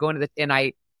to it, and like going to and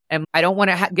I don't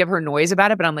want to give her noise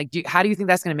about it, but I'm like, how do you think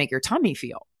that's going to make your tummy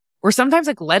feel? Or sometimes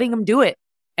like letting them do it.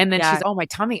 And then she's, oh, my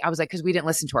tummy. I was like, because we didn't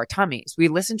listen to our tummies. We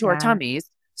listened to our tummies.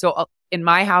 So in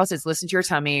my house, it's listen to your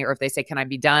tummy. Or if they say, can I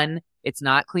be done? It's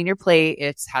not clean your plate.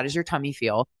 It's how does your tummy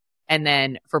feel? And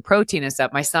then for protein and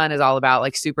stuff, my son is all about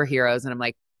like superheroes. And I'm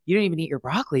like, you don't even eat your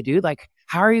broccoli, dude. Like,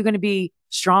 how are you going to be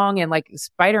strong and like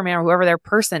Spider-Man or whoever their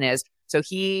person is? So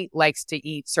he likes to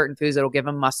eat certain foods that'll give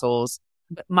him muscles.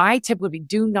 But my tip would be,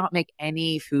 do not make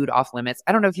any food off limits.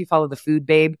 I don't know if you follow the food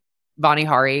babe, Bonnie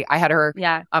Hari. I had her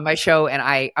on my show, and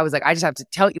I was like, I just have to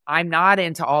tell you, I'm not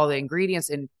into all the ingredients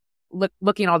and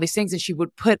looking at all these things. And she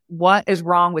would put what is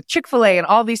wrong with Chick-fil-A and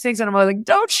all these things. And I'm like,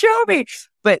 don't show me.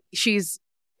 But she's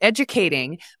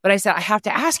educating. But I said, I have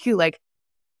to ask you, like,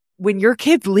 when your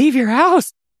kids leave your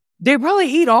house, they probably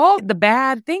eat all the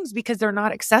bad things because they're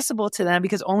not accessible to them,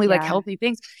 because only like healthy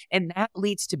things. And that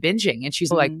leads to binging. And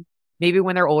she's like, maybe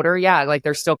when they're older, like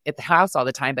they're still at the house all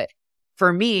the time. But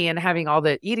for me, and having all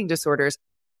the eating disorders,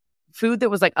 food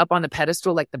that was like up on the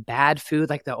pedestal, like the bad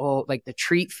food, like the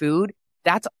treat food,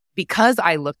 that's because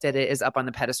I looked at it as up on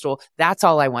the pedestal. That's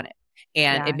all I wanted.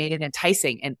 And it made it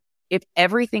enticing. And if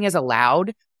everything is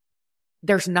allowed,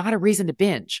 there's not a reason to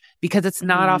binge because it's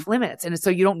not off limits. And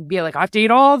so you don't be like, I have to eat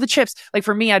all the chips. Like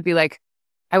for me, I'd be like,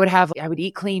 I would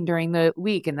eat clean during the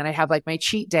week, and then I'd have like my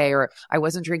cheat day, or I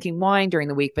wasn't drinking wine during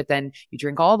the week, but then you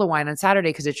drink all the wine on Saturday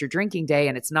because it's your drinking day,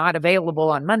 and it's not available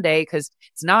on Monday because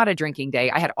it's not a drinking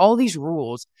day. I had all these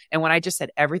rules. And when I just said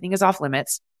everything is off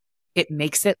limits, it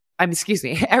makes it,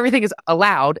 everything is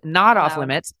allowed, not off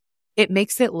limits. It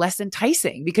makes it less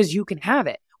enticing because you can have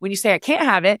it. When you say I can't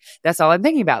have it, that's all I'm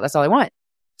thinking about. That's all I want.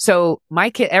 So my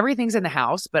kid, everything's in the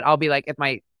house, but I'll be like, if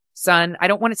my son, I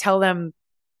don't want to tell them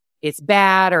it's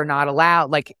bad or not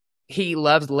allowed. Like he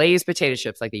loves Lay's potato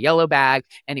chips, like the yellow bag,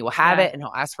 and he will have it and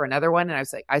he'll ask for another one. And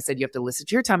I said, you have to listen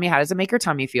to your tummy. How does it make your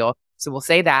tummy feel? So we'll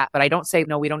say that, but I don't say,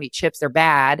 no, we don't eat chips. They're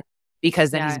bad,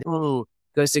 because then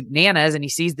goes to Nana's and he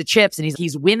sees the chips and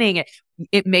he's winning it.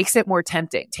 It makes it more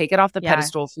tempting. Take it off the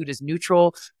pedestal. Food is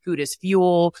neutral. Food is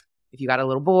fuel. If you got a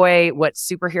little boy, what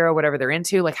superhero, whatever they're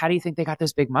into, like, how do you think they got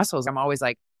those big muscles? I'm always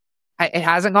like, it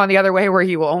hasn't gone the other way where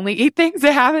he will only eat things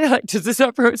that have it, like, does this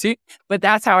have protein? But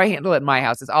that's how I handle it in my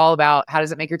house. It's all about how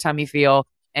does it make your tummy feel,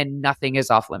 and nothing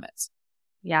is off limits.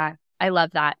 Yeah, I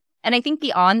love that. And I think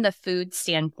beyond the food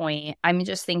standpoint, I'm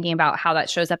just thinking about how that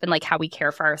shows up in like how we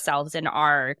care for ourselves and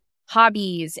our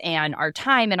hobbies and our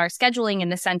time and our scheduling, in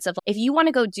the sense of if you want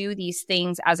to go do these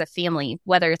things as a family,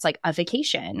 whether it's like a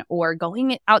vacation or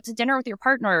going out to dinner with your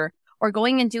partner or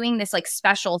going and doing this like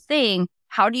special thing,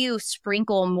 how do you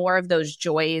sprinkle more of those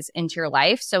joys into your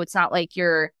life? So it's not like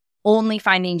you're only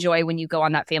finding joy when you go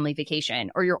on that family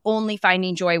vacation, or you're only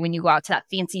finding joy when you go out to that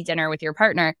fancy dinner with your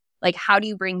partner. Like, how do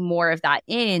you bring more of that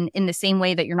in the same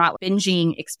way that you're not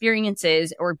binging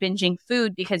experiences or binging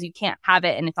food because you can't have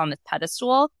it and it's on this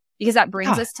pedestal? Because that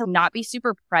brings us to not be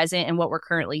super present in what we're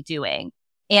currently doing.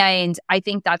 And I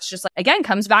think that's just like, again,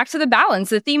 comes back to the balance,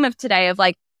 the theme of today of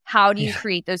like, how do you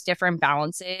create those different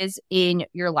balances in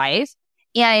your life?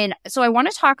 And so I want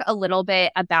to talk a little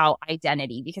bit about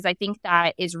identity, because I think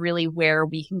that is really where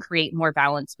we can create more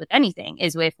balance with anything,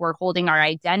 is if we're holding our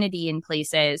identity in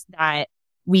places that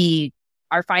we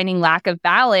are finding lack of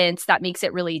balance, that makes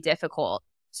it really difficult.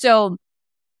 So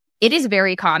it is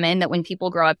very common that when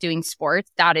people grow up doing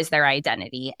sports, that is their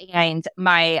identity. And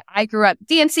I grew up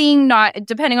dancing, not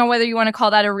depending on whether you want to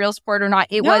call that a real sport or not.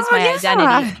 It was my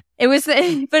identity. It was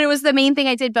the main thing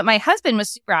I did. But my husband was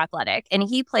super athletic and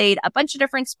he played a bunch of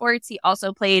different sports. He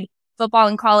also played football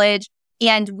in college.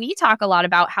 And we talk a lot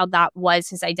about how that was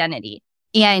his identity.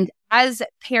 And as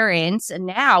parents,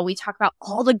 now we talk about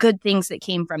all the good things that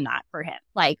came from that for him,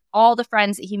 like all the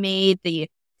friends that he made, the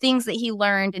things that he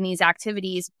learned in these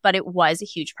activities, but it was a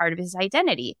huge part of his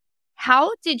identity.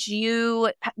 How did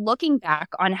you, looking back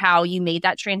on how you made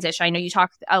that transition, I know you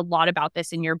talked a lot about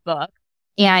this in your book,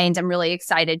 and I'm really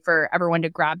excited for everyone to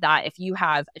grab that. If you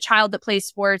have a child that plays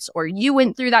sports or you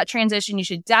went through that transition, you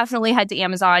should definitely head to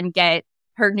Amazon, get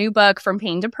her new book, From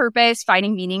Pain to Purpose,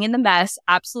 Finding Meaning in the Mess.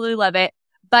 Absolutely love it.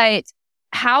 But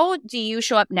how do you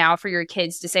show up now for your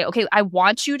kids to say, okay, I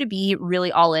want you to be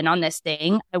really all in on this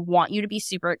thing. I want you to be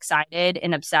super excited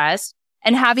and obsessed.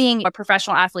 And having a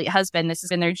professional athlete husband, this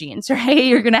is in their genes, right?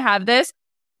 You're going to have this,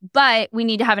 but we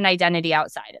need to have an identity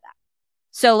outside of that.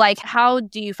 So like, how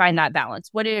do you find that balance?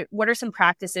 What are some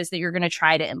practices that you're going to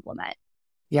try to implement?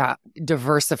 Yeah,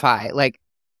 diversify. Like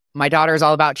my daughter is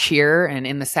all about cheer, and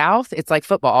in the South, it's like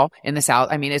football in the South.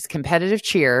 I mean, it's competitive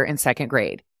cheer in second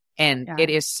grade. And it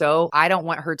is so, I don't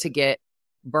want her to get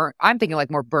burnt. I'm thinking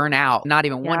like more burnout, not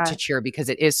even want to cheer because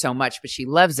it is so much, but she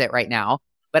loves it right now.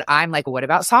 But I'm like, what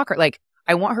about soccer? Like,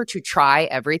 I want her to try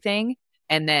everything.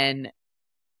 And then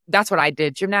that's what I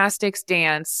did. Gymnastics,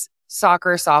 dance,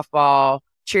 soccer, softball,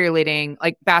 cheerleading,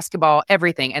 like basketball,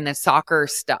 everything. And then soccer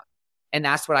stuff. And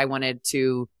that's what I wanted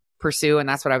to pursue. And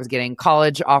that's what I was getting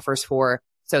college offers for.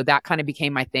 So that kind of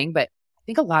became my thing. But I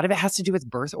think a lot of it has to do with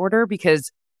birth order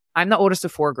because I'm the oldest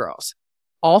of 4 girls.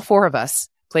 All 4 of us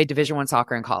played Division I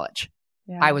soccer in college.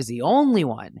 Yeah. I was the only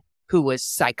one who was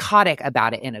psychotic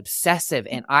about it and obsessive.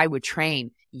 And I would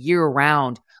train year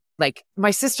round. Like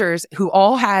my sisters who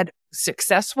all had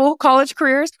successful college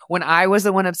careers, when I was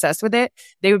the one obsessed with it,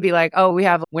 they would be like, oh, we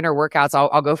have winter workouts.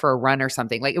 I'll go for a run or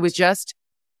something. Like it was just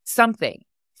something.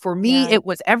 For me, it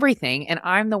was everything. And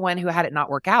I'm the one who had it not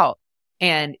work out.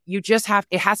 And you just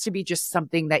it has to be just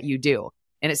something that you do.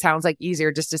 And it sounds like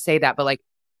easier just to say that, but like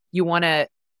you want to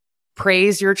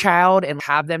praise your child and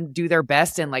have them do their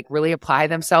best and like really apply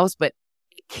themselves, but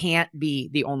it can't be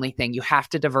the only thing. You have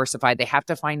to diversify. They have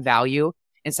to find value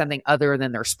in something other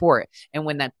than their sport. And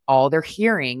when that all they're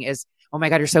hearing is, oh my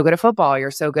God, you're so good at football. You're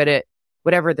so good at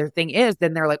whatever their thing is.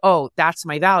 Then they're like, oh, that's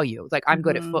my value. Like I'm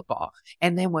good at football.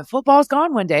 And then when football's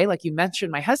gone one day, like you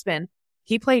mentioned, my husband,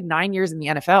 he played 9 years in the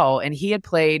NFL and he had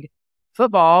played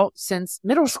football since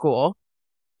middle school.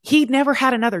 He'd never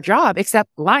had another job except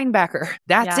linebacker.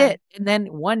 That's it. And then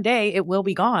one day it will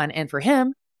be gone. And for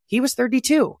him, he was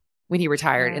 32 when he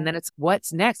retired. And then it's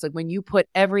what's next? Like when you put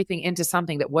everything into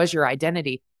something that was your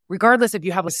identity, regardless if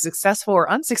you have a successful or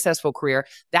unsuccessful career,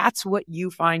 that's what you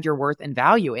find your worth and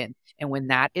value in. And when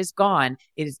that is gone,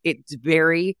 it's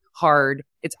very hard.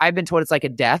 I've been told it's like a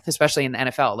death, especially in the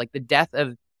NFL, like the death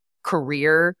of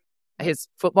career, his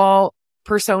football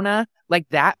persona, like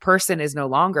that person is no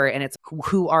longer, and it's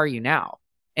who are you now?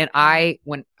 And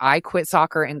when I quit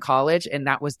soccer in college, and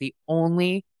that was the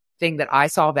only thing that I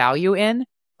saw value in,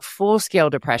 full scale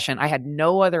depression. I had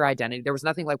no other identity. There was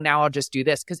nothing like, now I'll just do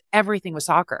this because everything was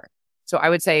soccer. So I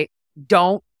would say,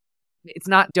 don't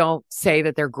say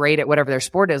that they're great at whatever their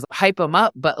sport is, hype them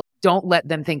up, but don't let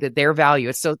them think that their value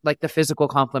is so like the physical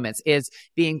compliments is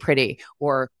being pretty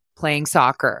or playing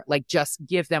soccer. Like just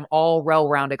give them all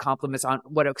well-rounded compliments on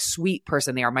what a sweet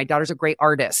person they are. My daughter's a great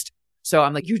artist. So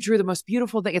I'm like, you drew the most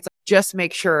beautiful thing. It's like, just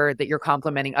make sure that you're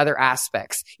complimenting other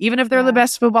aspects. Even if they're the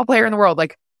best football player in the world,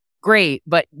 like great,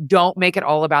 but don't make it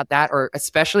all about that. Or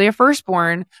especially a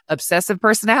firstborn obsessive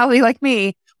personality like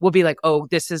me will be like, oh,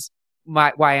 this is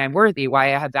why I'm worthy,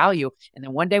 why I have value. And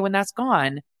then one day when that's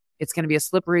gone, it's going to be a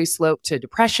slippery slope to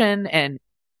depression. And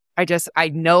I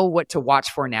know what to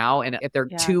watch for now. And if they're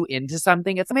too into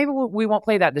something, it's maybe we won't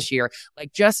play that this year.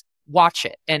 Like just watch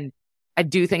it. And I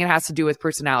do think it has to do with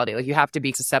personality. Like you have to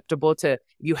be susceptible to,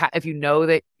 if you know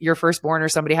that your firstborn or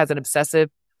somebody has an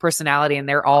obsessive personality and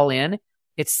they're all in,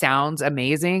 it sounds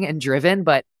amazing and driven,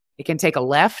 but it can take a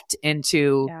left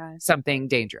into something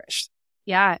dangerous.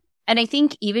 Yeah. And I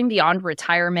think even beyond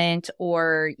retirement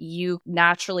or you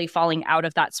naturally falling out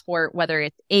of that sport, whether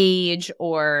it's age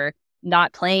or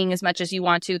not playing as much as you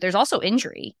want to, there's also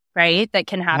injury, right? That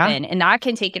can happen and that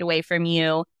can take it away from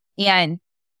you and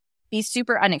be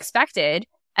super unexpected.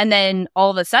 And then all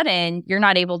of a sudden you're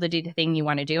not able to do the thing you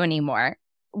want to do anymore.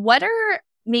 What are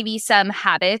maybe some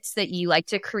habits that you like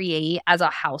to create as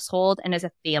a household and as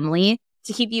a family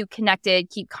to keep you connected,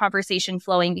 keep conversation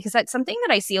flowing, because that's something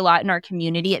that I see a lot in our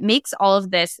community. It makes all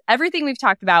of this, everything we've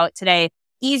talked about today,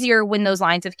 easier when those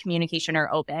lines of communication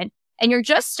are open. And you're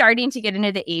just starting to get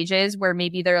into the ages where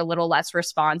maybe they're a little less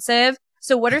responsive.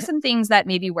 So what are some things that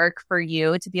maybe work for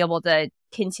you to be able to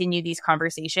continue these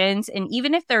conversations? And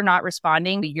even if they're not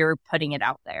responding, you're putting it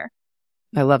out there.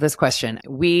 I love this question.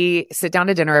 We sit down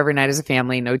to dinner every night as a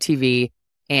family, no TV,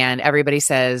 and everybody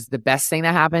says the best thing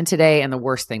that happened today and the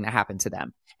worst thing that happened to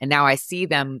them. And now I see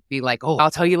them be like, oh,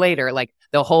 I'll tell you later. Like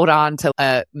they'll hold on to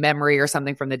a memory or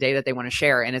something from the day that they want to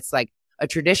share. And it's like a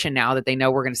tradition now that they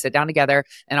know we're going to sit down together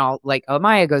and I'll like, oh,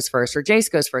 Maya goes first or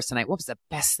Jace goes first tonight. What was the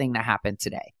best thing that happened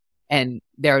today? And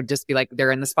they'll just be like,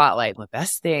 they're in the spotlight. The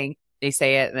best thing, they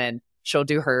say it and then she'll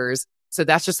do hers. So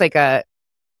that's just like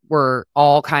we're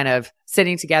all kind of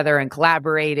sitting together and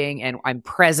collaborating and I'm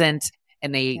present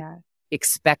and they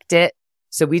expect it.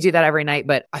 So we do that every night,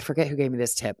 but I forget who gave me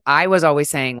this tip. I was always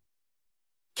saying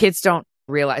kids don't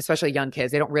realize, especially young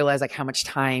kids, they don't realize like how much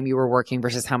time you were working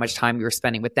versus how much time you were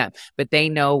spending with them, but they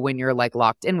know when you're like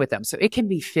locked in with them. So it can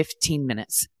be 15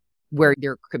 minutes where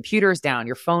your computer's down,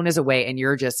 your phone is away and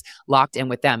you're just locked in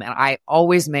with them. And I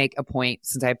always make a point,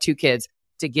 since I have 2 kids,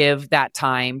 to give that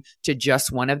time to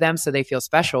just one of them so they feel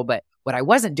special. But what I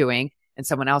wasn't doing, and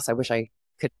someone else, I wish I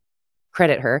could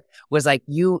credit her, was like,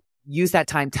 you use that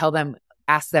time, tell them,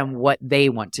 ask them what they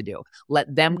want to do.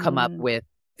 Let them come up with,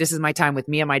 this is my time with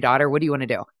me and my daughter. What do you want to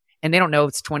do? And they don't know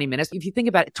it's 20 minutes. If you think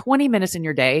about it, 20 minutes in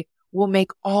your day will make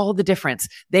all the difference.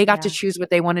 They got to choose what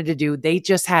they wanted to do. They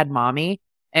just had mommy.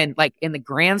 And like in the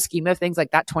grand scheme of things,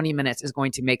 like that 20 minutes is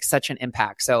going to make such an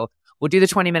impact. So we'll do the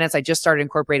 20 minutes. I just started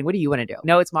incorporating. What do you want to do?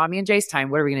 No, it's mommy and Jay's time.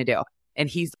 What are we going to do? And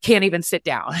he can't even sit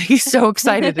down. He's so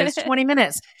excited. It's 20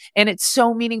 minutes and it's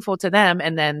so meaningful to them.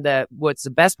 And then what's the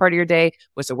best part of your day?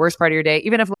 What's the worst part of your day?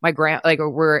 Even if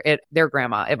we're at their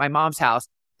grandma at my mom's house,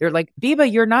 they're like, Biba,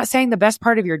 you're not saying the best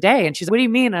part of your day. And she's like, what do you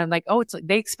mean? And I'm like, oh, it's like,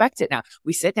 they expect it now.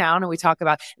 We sit down and we talk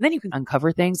about, and then you can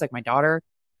uncover things. Like my daughter,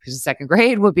 who's in 2nd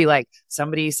grade, would be like,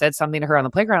 somebody said something to her on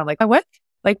the playground. I'm like, what?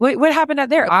 Like, what happened out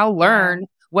there? I'll learn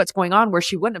what's going on where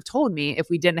she wouldn't have told me if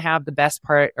we didn't have the best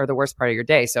part or the worst part of your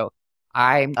day. So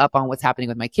I'm up on what's happening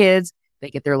with my kids.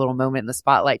 They get their little moment in the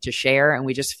spotlight to share. And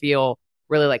we just feel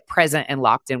really like present and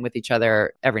locked in with each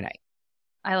other every night.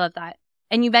 I love that.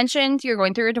 And you mentioned you're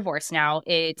going through a divorce now.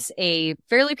 It's a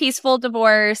fairly peaceful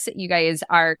divorce. You guys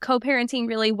are co-parenting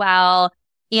really well.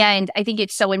 And I think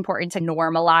it's so important to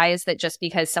normalize that just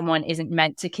because someone isn't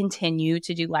meant to continue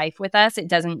to do life with us, it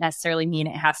doesn't necessarily mean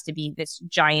it has to be this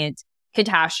giant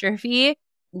catastrophe.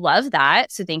 Love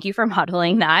that. So thank you for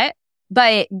modeling that.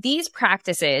 But these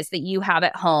practices that you have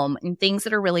at home and things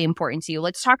that are really important to you,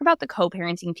 let's talk about the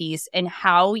co-parenting piece and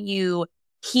how you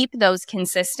keep those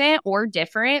consistent or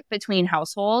different between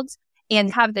households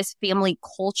and have this family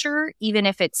culture, even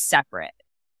if it's separate.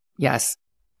 Yes.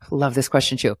 Love this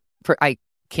question too. I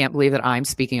can't believe that I'm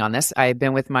speaking on this. I've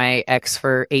been with my ex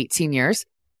for 18 years,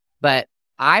 but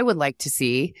I would like to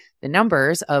see the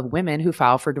numbers of women who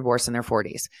file for divorce in their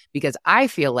 40s, because I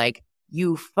feel like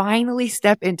you finally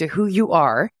step into who you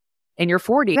are in your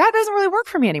 40s. That doesn't really work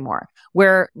for me anymore.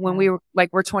 Where when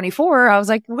we're 24, I was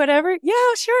like, whatever.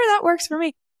 Yeah, sure. That works for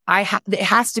me. It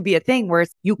has to be a thing where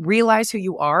you realize who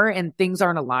you are and things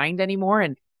aren't aligned anymore.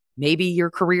 And maybe your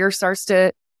career starts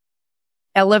to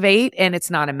elevate and it's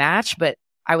not a match, but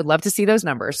I would love to see those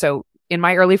numbers. So in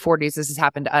my early 40s, this has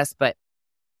happened to us, but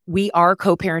we are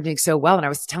co-parenting so well. And I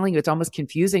was telling you, it's almost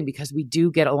confusing because we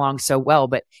do get along so well,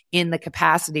 but in the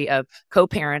capacity of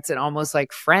co-parents and almost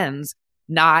like friends,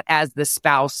 not as the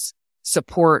spouse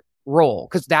support role,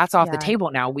 because that's off the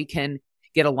table now. We can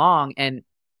get along. And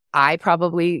I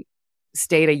probably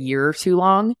stayed a year or too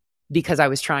long because I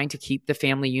was trying to keep the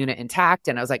family unit intact.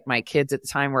 And I was like, my kids at the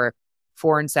time were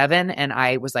 4 and 7. And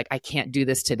I was like, I can't do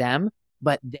this to them,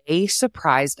 but they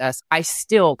surprised us. I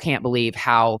still can't believe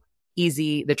how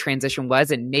easy the transition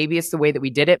was. And maybe it's the way that we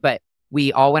did it, but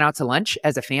we all went out to lunch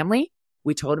as a family.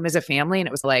 We told them as a family and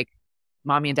it was like,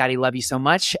 mommy and daddy love you so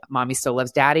much. Mommy still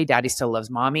loves daddy. Daddy still loves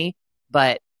mommy.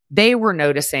 But they were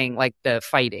noticing like the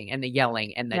fighting and the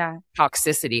yelling and the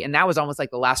toxicity. And that was almost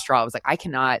like the last straw. I was like, I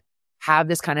cannot have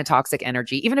this kind of toxic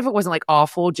energy, even if it wasn't like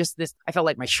awful, just this, I felt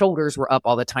like my shoulders were up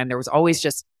all the time. There was always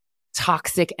just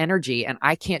toxic energy. And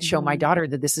I can't show my daughter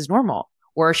that this is normal,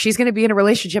 or she's going to be in a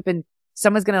relationship and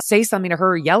someone's going to say something to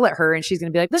her or yell at her. And she's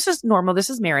going to be like, this is normal.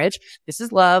 This is marriage. This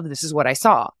is love. This is what I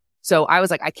saw. So I was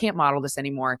like, I can't model this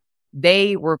anymore.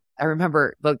 I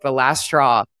remember the last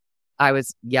straw, I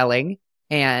was yelling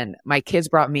and my kids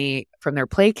brought me from their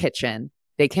play kitchen.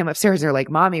 They came upstairs. They're like,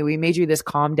 mommy, we made you this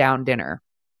calm down dinner.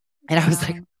 And I was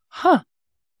like, huh,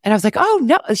 And I was like, oh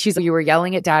no. She's like, you were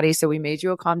yelling at daddy. So we made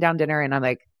you a calm down dinner. And I'm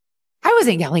like, I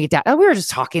wasn't yelling at dad. We were just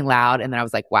talking loud. And then I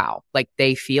was like, wow, like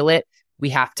they feel it. We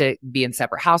have to be in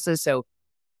separate houses. So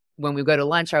when we go to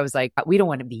lunch, I was like, we don't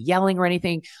want to be yelling or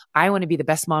anything. I want to be the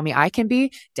best mommy I can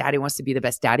be. Daddy wants to be the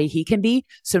best daddy he can be.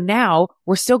 So now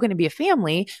we're still going to be a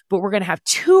family, but we're going to have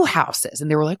 2 houses. And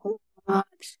they were like, what?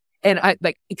 And I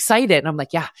like excited. And I'm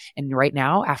like, yeah. And right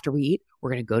now, after we eat,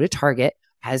 we're going to go to Target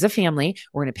as a family.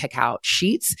 We're going to pick out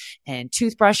sheets and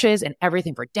toothbrushes and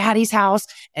everything for daddy's house.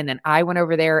 And then I went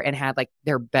over there and had like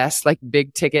their best, like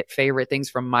big ticket favorite things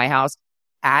from my house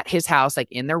at his house, like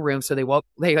in their room. So they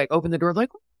like opened the door,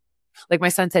 like my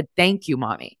son said, thank you,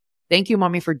 mommy. Thank you,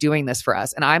 mommy, for doing this for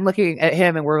us. And I'm looking at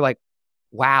him and we're like,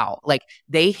 wow, like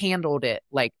they handled it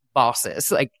like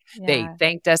bosses. Like they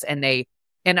thanked us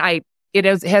it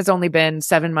has only been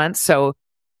 7 months. So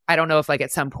I don't know if like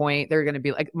at some point they're going to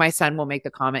be like, my son will make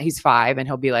the comment. He's 5 and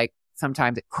he'll be like,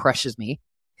 sometimes it crushes me.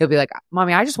 He'll be like,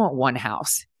 mommy, I just want one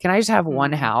house. Can I just have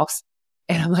one house?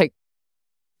 And I'm like,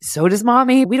 so does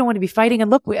mommy. We don't want to be fighting. And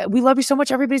look, we love you so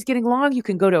much. Everybody's getting along. You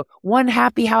can go to one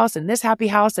happy house and this happy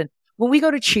house. And when we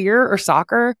go to cheer or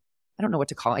soccer, I don't know what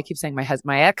to call it. I keep saying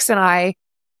my ex and I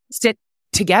sit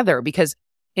together because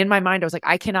in my mind, I was like,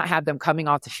 I cannot have them coming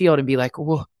off the field and be like,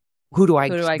 well, who do I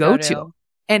go to?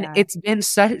 And it's been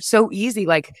so easy.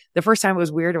 Like the first time it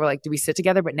was weird. We're like, do we sit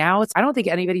together? But now I don't think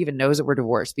anybody even knows that we're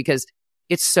divorced because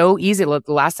it's so easy. Look,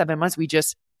 the last 7 months, we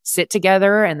just sit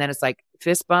together and then it's like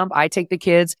fist bump. I take the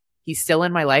kids. He's still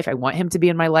in my life. I want him to be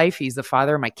in my life. He's the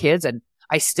father of my kids and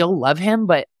I still love him.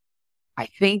 But I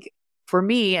think for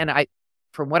me, and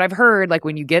from what I've heard, like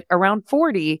when you get around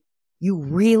 40, you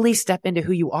really step into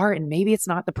who you are. And maybe it's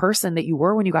not the person that you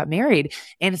were when you got married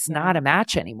and it's not a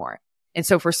match anymore. And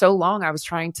so for so long, I was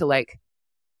trying to like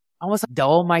almost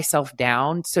dull myself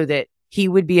down so that he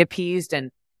would be appeased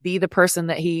and be the person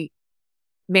that he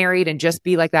married and just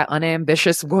be like that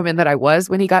unambitious woman that I was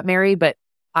when he got married. But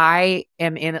I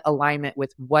am in alignment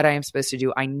with what I am supposed to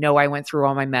do. I know I went through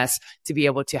all my mess to be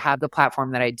able to have the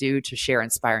platform that I do to share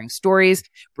inspiring stories,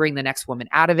 bring the next woman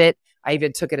out of it. I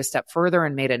even took it a step further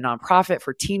and made a nonprofit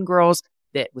for teen girls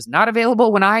that was not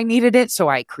available when I needed it. So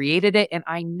I created it and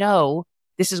I know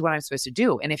this is what I'm supposed to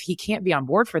do. And if he can't be on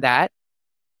board for that,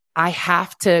 I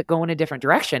have to go in a different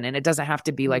direction. And it doesn't have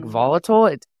to be like volatile.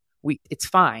 It's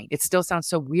fine. It still sounds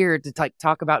so weird to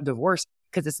talk about divorce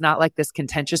because it's not like this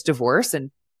contentious divorce.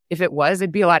 And if it was,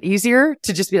 it'd be a lot easier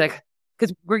to just be like,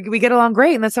 because we get along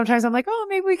great. And then sometimes I'm like, oh,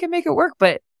 maybe we can make it work.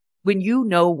 But when you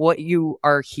know what you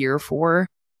are here for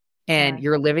and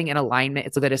you're living in alignment,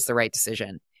 it's that it's the right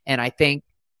decision. And I think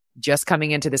just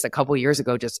coming into this a couple of years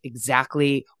ago, just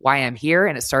exactly why I'm here.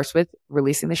 And it starts with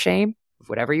releasing the shame of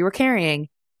whatever you were carrying.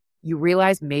 You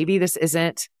realize maybe this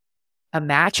isn't a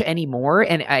match anymore.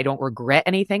 And I don't regret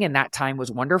anything. And that time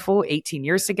was wonderful. 18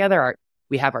 years together.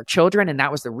 We have our children and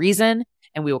that was the reason.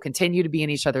 And we will continue to be in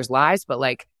each other's lives. But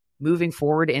like moving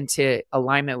forward into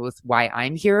alignment with why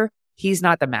I'm here, he's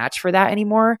not the match for that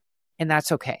anymore. And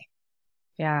that's okay.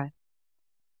 Yeah.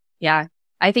 Yeah.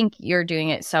 I think you're doing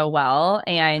it so well.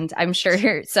 And I'm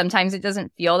sure sometimes it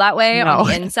doesn't feel that way on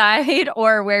the inside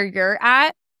or where you're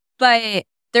at. But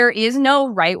there is no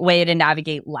right way to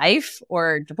navigate life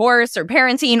or divorce or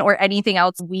parenting or anything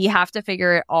else. We have to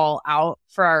figure it all out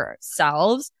for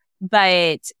ourselves.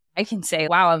 But I can say,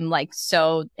 wow, I'm like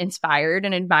so inspired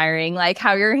and admiring like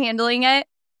how you're handling it.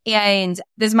 And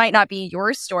this might not be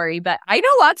your story, but I know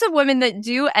lots of women that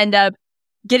do end up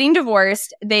getting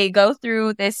divorced. They go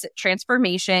through this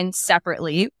transformation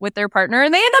separately with their partner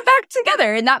and they end up back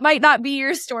together. And that might not be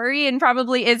your story and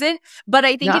probably isn't. But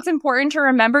I think it's important to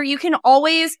remember you can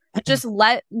always just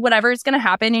let whatever is going to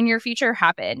happen in your future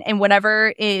happen. And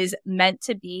whatever is meant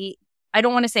to be, I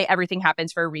don't want to say everything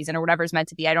happens for a reason or whatever is meant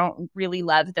to be. I don't really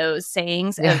love those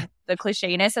sayings of the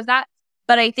clichéness of that.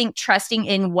 But I think trusting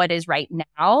in what is right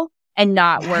now and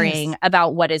not worrying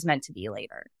about what is meant to be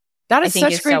later. That is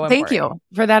such great. Thank you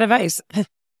for that advice.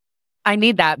 I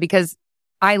need that because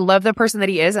I love the person that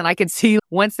he is. And I can see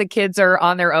once the kids are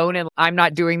on their own and I'm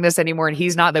not doing this anymore and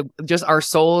he's not just our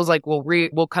souls, like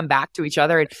we'll come back to each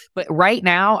other. But right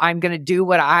now I'm going to do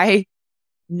what I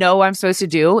know I'm supposed to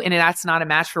do. And that's not a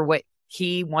match for what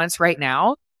he wants right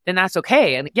now. Then that's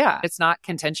okay. And yeah, it's not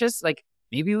contentious. Like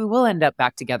maybe we will end up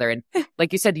back together. And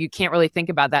like you said, you can't really think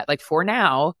about that. Like for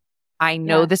now, I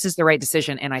know this is the right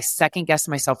decision. And I second guessed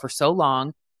myself for so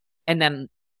long. And then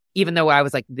even though I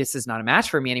was like, this is not a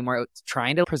match for me anymore, it's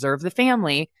trying to preserve the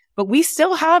family, but we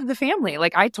still have the family.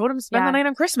 Like I told him to spend the night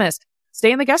on Christmas,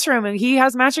 stay in the guest room. And he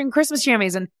has matching Christmas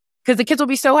jammies. And because the kids will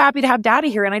be so happy to have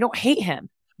daddy here and I don't hate him.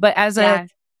 But as a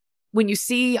when you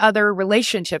see other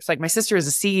relationships, like my sister is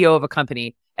a CEO of a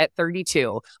company at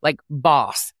 32, like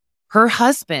boss, her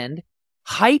husband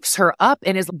hypes her up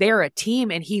and is they're a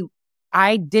team. And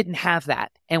I didn't have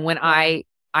that. And when I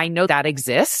know that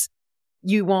exists,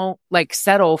 you won't like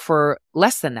settle for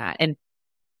less than that. And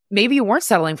maybe you weren't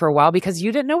settling for a while because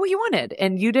you didn't know what you wanted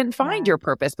and you didn't find your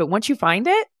purpose. But once you find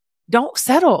it, don't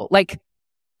settle. Like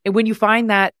when you find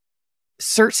that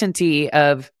certainty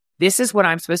of this is what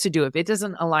I'm supposed to do. If it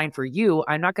doesn't align for you,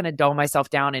 I'm not going to dull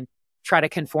myself down and try to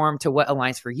conform to what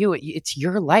aligns for you. It's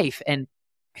your life. And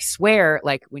I swear,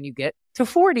 like when you get to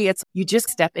 40, it's you just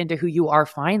step into who you are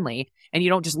finally. And you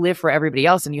don't just live for everybody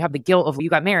else. And you have the guilt of you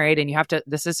got married and you have to,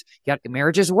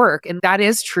 marriages work. And that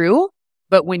is true.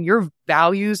 But when your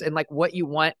values and like what you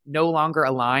want no longer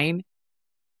align,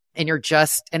 and you're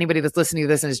just, anybody that's listening to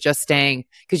this and is just staying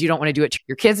because you don't want to do it,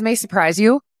 your kids may surprise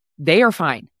you. They are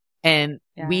fine. And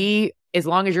as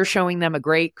long as you're showing them a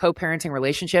great co-parenting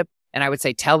relationship, and I would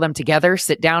say tell them together,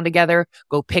 sit down together,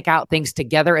 go pick out things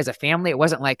together as a family. It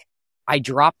wasn't like I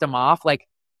dropped them off. Like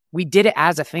we did it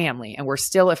as a family and we're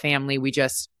still a family. We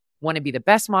just want to be the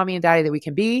best mommy and daddy that we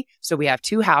can be. So we have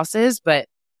 2 houses, but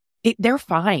they're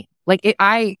fine. Like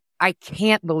I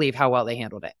can't believe how well they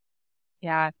handled it.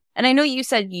 Yeah. And I know you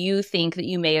said you think that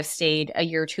you may have stayed a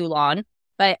year too long,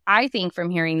 but I think from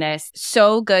hearing this,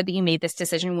 so good that you made this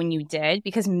decision when you did,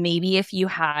 because maybe if you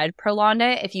had prolonged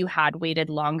it, if you had waited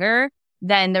longer,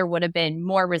 then there would have been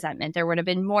more resentment. There would have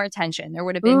been more tension. There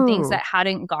would have been things that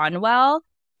hadn't gone well.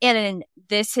 And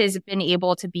this has been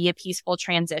able to be a peaceful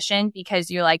transition because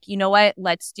you're like, you know what,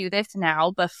 let's do this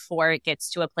now before it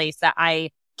gets to a place that I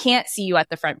can't see you at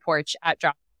the front porch at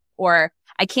drop or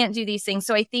I can't do these things.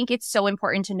 So I think it's so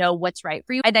important to know what's right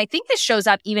for you. And I think this shows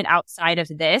up even outside of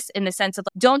this in the sense of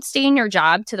don't stay in your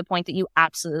job to the point that you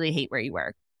absolutely hate where you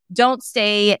work. Don't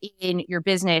stay in your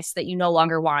business that you no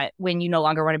longer want when you no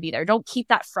longer want to be there. Don't keep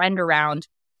that friend around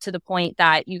to the point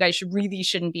that you guys really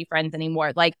shouldn't be friends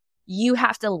anymore. Like you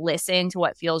have to listen to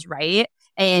what feels right.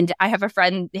 And I have a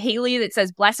friend, Haley, that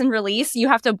says bless and release. You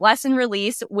have to bless and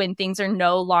release when things are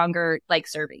no longer like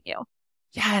serving you.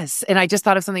 Yes. And I just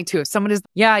thought of something too. If someone is,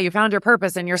 you found your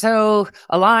purpose and you're so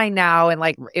aligned now. And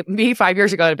like me 5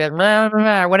 years ago, it'd been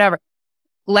or whatever.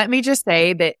 Let me just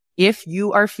say that if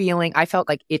you are feeling, I felt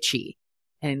like itchy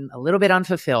and a little bit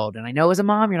unfulfilled. And I know as a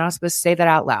mom, you're not supposed to say that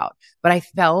out loud, but I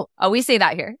felt. Oh, we say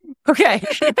that here. Okay.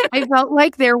 I felt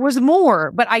like there was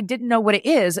more, but I didn't know what it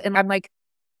is. And I'm like,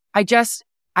 I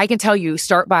can tell you,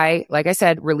 start by, like I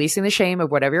said, releasing the shame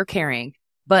of whatever you're carrying.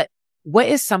 But what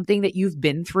is something that you've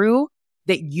been through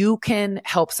that you can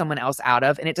help someone else out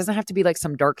of? And it doesn't have to be like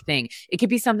some dark thing. It could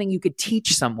be something you could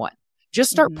teach someone. Just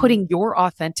start putting your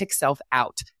authentic self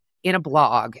out in a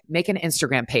blog, make an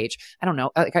Instagram page. I don't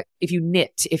know. Like if you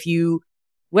knit, if you,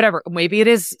 whatever, maybe it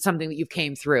is something that you've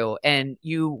came through and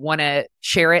you want to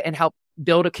share it and help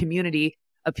build a community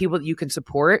of people that you can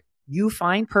support. You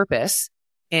find purpose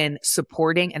in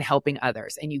supporting and helping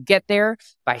others. And you get there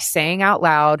by saying out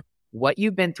loud what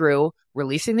you've been through,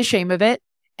 releasing the shame of it.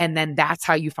 And then that's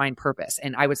how you find purpose.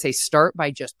 And I would say start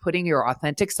by just putting your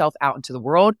authentic self out into the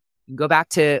world. You can go back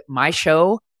to my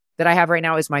show that I have right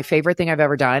now is my favorite thing I've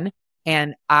ever done.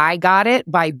 And I got it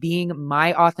by being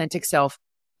my authentic self.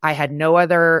 I had no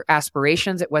other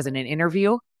aspirations. It wasn't an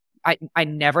interview. I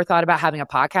never thought about having a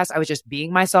podcast. I was just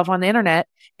being myself on the internet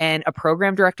and a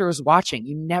program director was watching.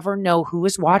 You never know who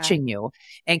is watching you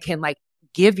and can like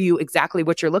give you exactly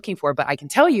what you're looking for. But I can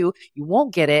tell you, you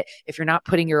won't get it if you're not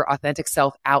putting your authentic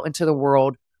self out into the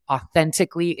world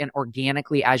authentically and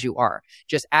organically as you are.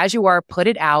 Just as you are, put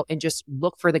it out and just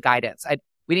look for the guidance.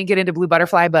 We didn't get into Blue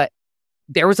Butterfly, but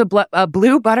there was a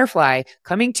blue butterfly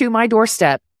coming to my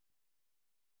doorstep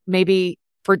maybe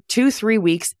for 2-3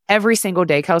 weeks every single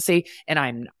day, Kelsey. And I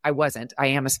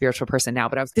am a spiritual person now,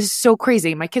 but this is so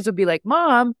crazy. My kids would be like,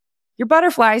 Mom, your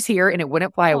butterfly's here, and it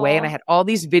wouldn't fly away. And I had all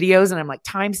these videos and I'm like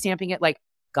time stamping it like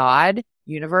God,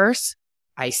 universe,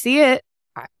 I see it.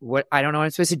 I don't know what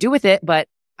I'm supposed to do with it, but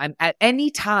I'm at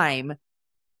any time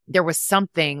there was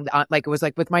something like it was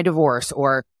like with my divorce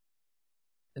or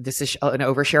this is an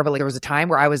overshare, but like there was a time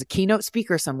where I was a keynote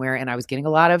speaker somewhere and I was getting a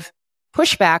lot of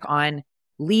pushback on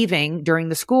leaving during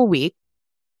the school week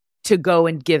to go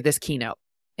and give this keynote.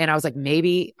 And I was like,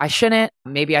 maybe I shouldn't,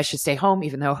 maybe I should stay home,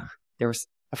 even though there was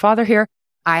a father here.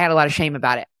 I had a lot of shame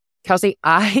about it. Kelsey,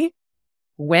 I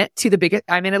went to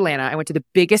I'm in Atlanta. I went to the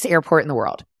biggest airport in the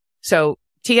world. So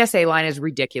TSA line is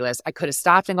ridiculous. I could have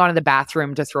stopped and gone to the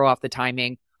bathroom to throw off the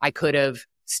timing. I could have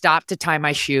stopped to tie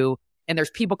my shoe. And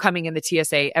there's people coming in the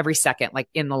TSA every second, like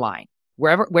in the line.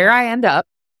 Where I end up,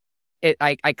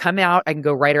 I come out, I can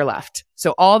go right or left.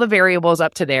 So all the variables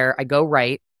up to there, I go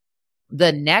right.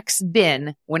 The next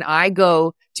bin, when I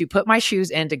go to put my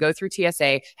shoes in to go through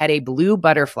TSA, had a blue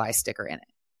butterfly sticker in it.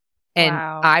 And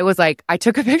I was like, I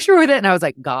took a picture with it and I was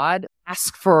like, God,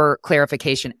 ask for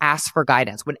clarification, ask for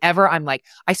guidance. Whenever I'm like,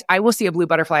 I will see a blue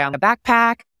butterfly on the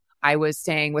backpack. I was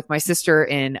staying with my sister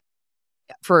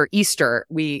for Easter.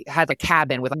 We had a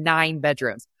cabin with 9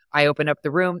 bedrooms. I opened up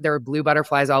the room. There were blue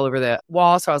butterflies all over the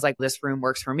wall. So I was like, this room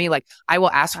works for me. Like, I will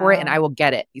ask for it and I will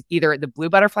get it. Either the blue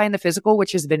butterfly in the physical,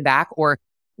 which has been back, or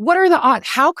what are the odds?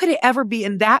 How could it ever be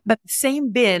in that but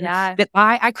same bin that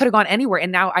I could have gone anywhere?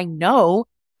 And now I know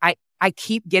I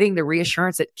keep getting the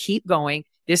reassurance that keep going.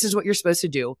 This is what you're supposed to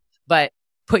do. But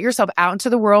put yourself out into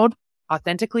the world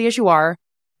authentically as you are.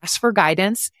 Ask for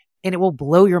guidance and it will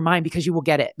blow your mind because you will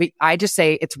get it. But I just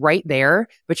say it's right there,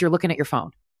 but you're looking at your phone.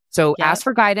 So ask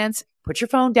for guidance, put your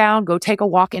phone down, go take a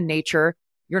walk in nature.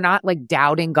 You're not like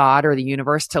doubting God or the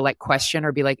universe to like question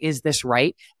or be like, is this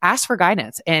right? Ask for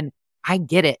guidance. And I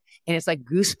get it. And it's like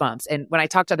goosebumps. And when I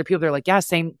talk to other people, they're like, yeah,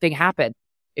 same thing happened.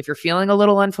 If you're feeling a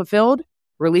little unfulfilled,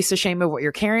 release the shame of what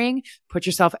you're carrying, put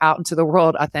yourself out into the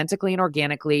world authentically and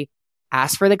organically,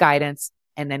 ask for the guidance,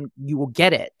 and then you will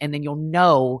get it. And then you'll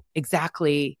know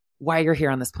exactly why you're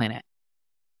here on this planet.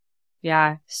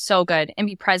 Yeah, so good. And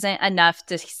be present enough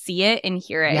to see it and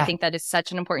hear it. Yeah. I think that is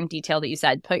such an important detail that you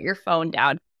said. Put your phone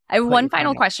down. I have one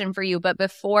final question for you, but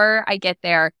before I get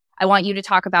there, I want you to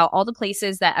talk about all the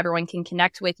places that everyone can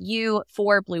connect with you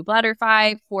for Blue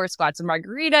Butterfly, for Squats and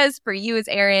Margaritas, for you as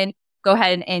Erin. Go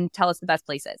ahead and tell us the best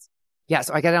places. Yeah,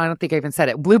 so I don't think I even said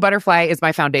it. Blue Butterfly is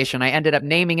my foundation. I ended up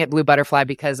naming it Blue Butterfly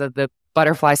because of the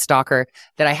butterfly stalker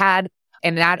that I had.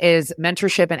 And that is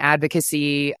mentorship and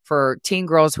advocacy for teen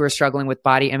girls who are struggling with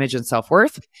body image and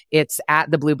self-worth. It's at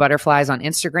the Blue Butterflies on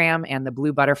Instagram and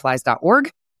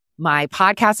thebluebutterflies.org. My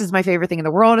podcast is my favorite thing in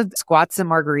the world, Squats and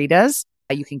Margaritas.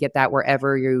 You can get that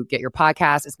wherever you get your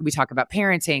podcast. We talk about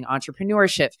parenting,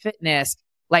 entrepreneurship, fitness.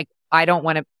 Like, I don't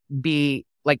want to be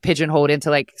like pigeonholed into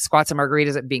like Squats and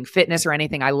Margaritas at being fitness or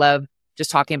anything. I love just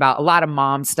talking about a lot of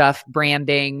mom stuff,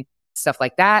 branding, stuff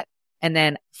like that. And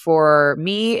then for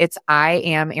me, it's I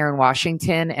am Erin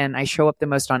Washington and I show up the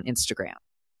most on Instagram.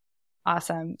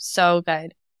 Awesome. So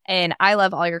good. And I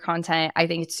love all your content. I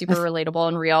think it's super relatable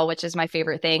and real, which is my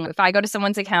favorite thing. If I go to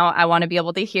someone's account, I want to be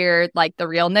able to hear like the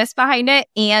realness behind it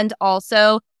and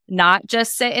also not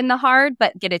just sit in the hard,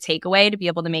 but get a takeaway to be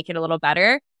able to make it a little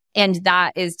better. And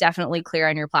that is definitely clear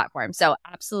on your platform. So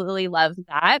absolutely love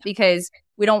that because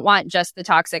we don't want just the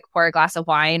toxic pour a glass of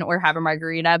wine or have a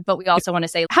margarita, but we also want to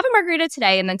say have a margarita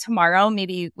today and then tomorrow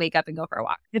maybe wake up and go for a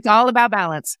walk. It's all about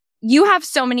balance. You have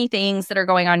so many things that are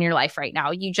going on in your life right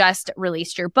now. You just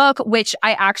released your book, which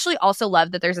I actually also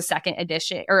love that there's a second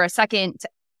edition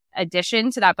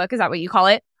to that book. Is that what you call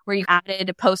it? Where you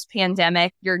added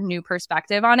post-pandemic, your new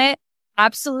perspective on it.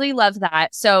 Absolutely love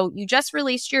that. So you just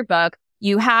released your book.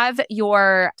 You have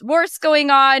your divorce going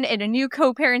on and a new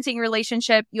co-parenting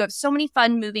relationship. You have so many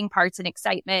fun moving parts and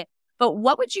excitement. But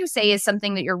what would you say is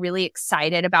something that you're really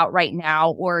excited about right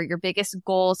now or your biggest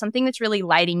goal, something that's really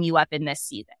lighting you up in this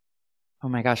season? Oh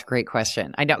my gosh, great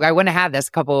question. I know I wouldn't have had this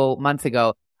a couple months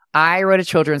ago. I wrote a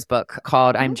children's book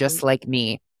called I'm Just Like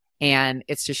Me. And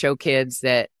it's to show kids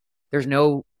that there's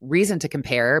no reason to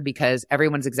compare because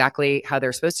everyone's exactly how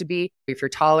they're supposed to be. If you're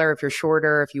taller, if you're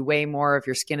shorter, if you weigh more, if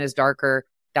your skin is darker,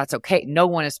 that's okay. No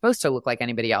one is supposed to look like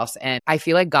anybody else. And I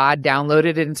feel like God downloaded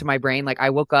it into my brain. Like I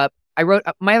woke up, I wrote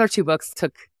my other 2 books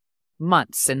took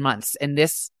months and months. And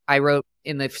this I wrote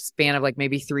in the span of like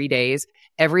maybe 3 days.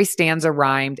 Every stanza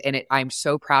rhymed and I'm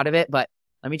so proud of it. But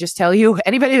let me just tell you,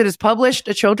 anybody that has published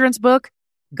a children's book,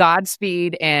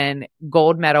 Godspeed and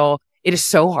gold medal. It is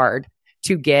so hard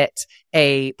to get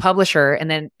a publisher. And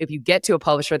then if you get to a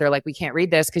publisher, they're like, we can't read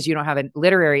this because you don't have a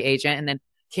literary agent, and then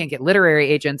can't get literary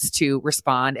agents to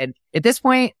respond. And at this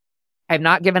point, I've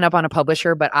not given up on a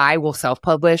publisher, but I will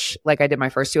self-publish like I did my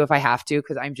first 2 if I have to,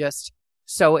 because I'm just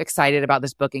so excited about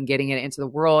this book and getting it into the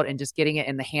world and just getting it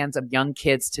in the hands of young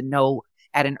kids to know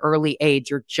at an early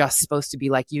age, you're just supposed to be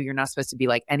like you. You're not supposed to be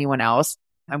like anyone else.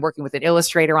 I'm working with an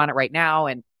illustrator on it right now.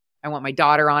 And I want my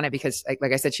daughter on it because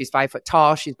like I said, she's 5 foot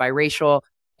tall. She's biracial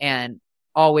and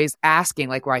always asking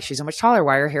like, why she's so much taller,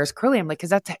 why her hair is curly. I'm like,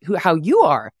 cause that's how you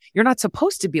are. You're not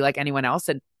supposed to be like anyone else.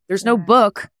 And there's no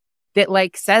book that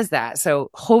like says that. So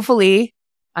hopefully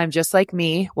I'm Just Like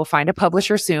Me. We'll find a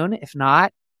publisher soon. If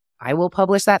not, I will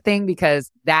publish that thing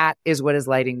because that is what is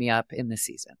lighting me up in this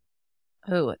season.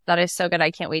 Oh, that is so good.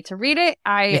 I can't wait to read it.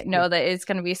 I know that it's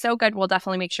going to be so good. We'll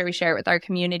definitely make sure we share it with our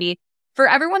community. For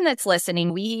everyone that's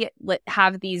listening, we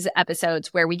have these episodes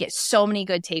where we get so many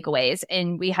good takeaways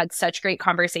and we had such great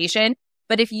conversation.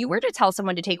 But if you were to tell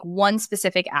someone to take one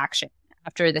specific action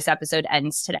after this episode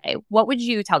ends today, what would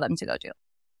you tell them to go do?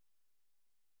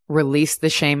 Release the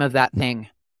shame of that thing.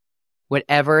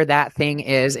 Whatever that thing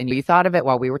is, and you thought of it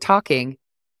while we were talking,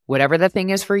 whatever the thing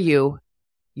is for you,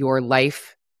 your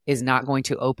life is not going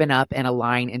to open up and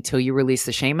align until you release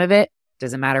the shame of it.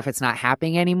 Doesn't matter if it's not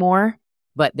happening anymore,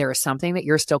 but there is something that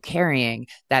you're still carrying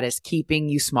that is keeping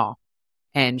you small.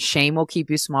 And shame will keep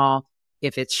you small.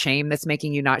 If it's shame that's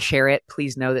making you not share it,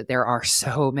 please know that there are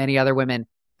so many other women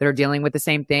that are dealing with the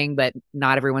same thing, but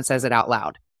not everyone says it out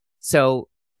loud. So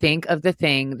think of the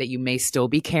thing that you may still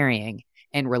be carrying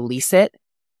and release it,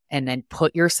 and then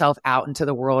put yourself out into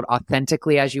the world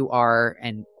authentically as you are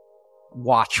and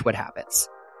watch what happens.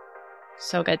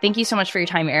 So good. Thank you so much for your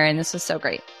time, Erin. This was so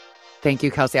great. Thank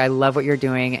you, Kelsey. I love what you're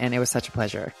doing, and it was such a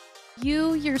pleasure.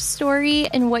 You, your story,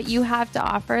 and what you have to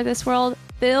offer this world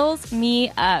fills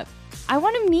me up. I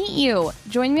want to meet you.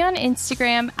 Join me on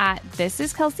Instagram at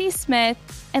 @ThisIsKelseySmith,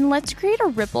 and let's create a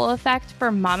ripple effect for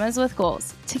mamas with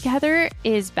goals. Together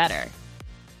is better.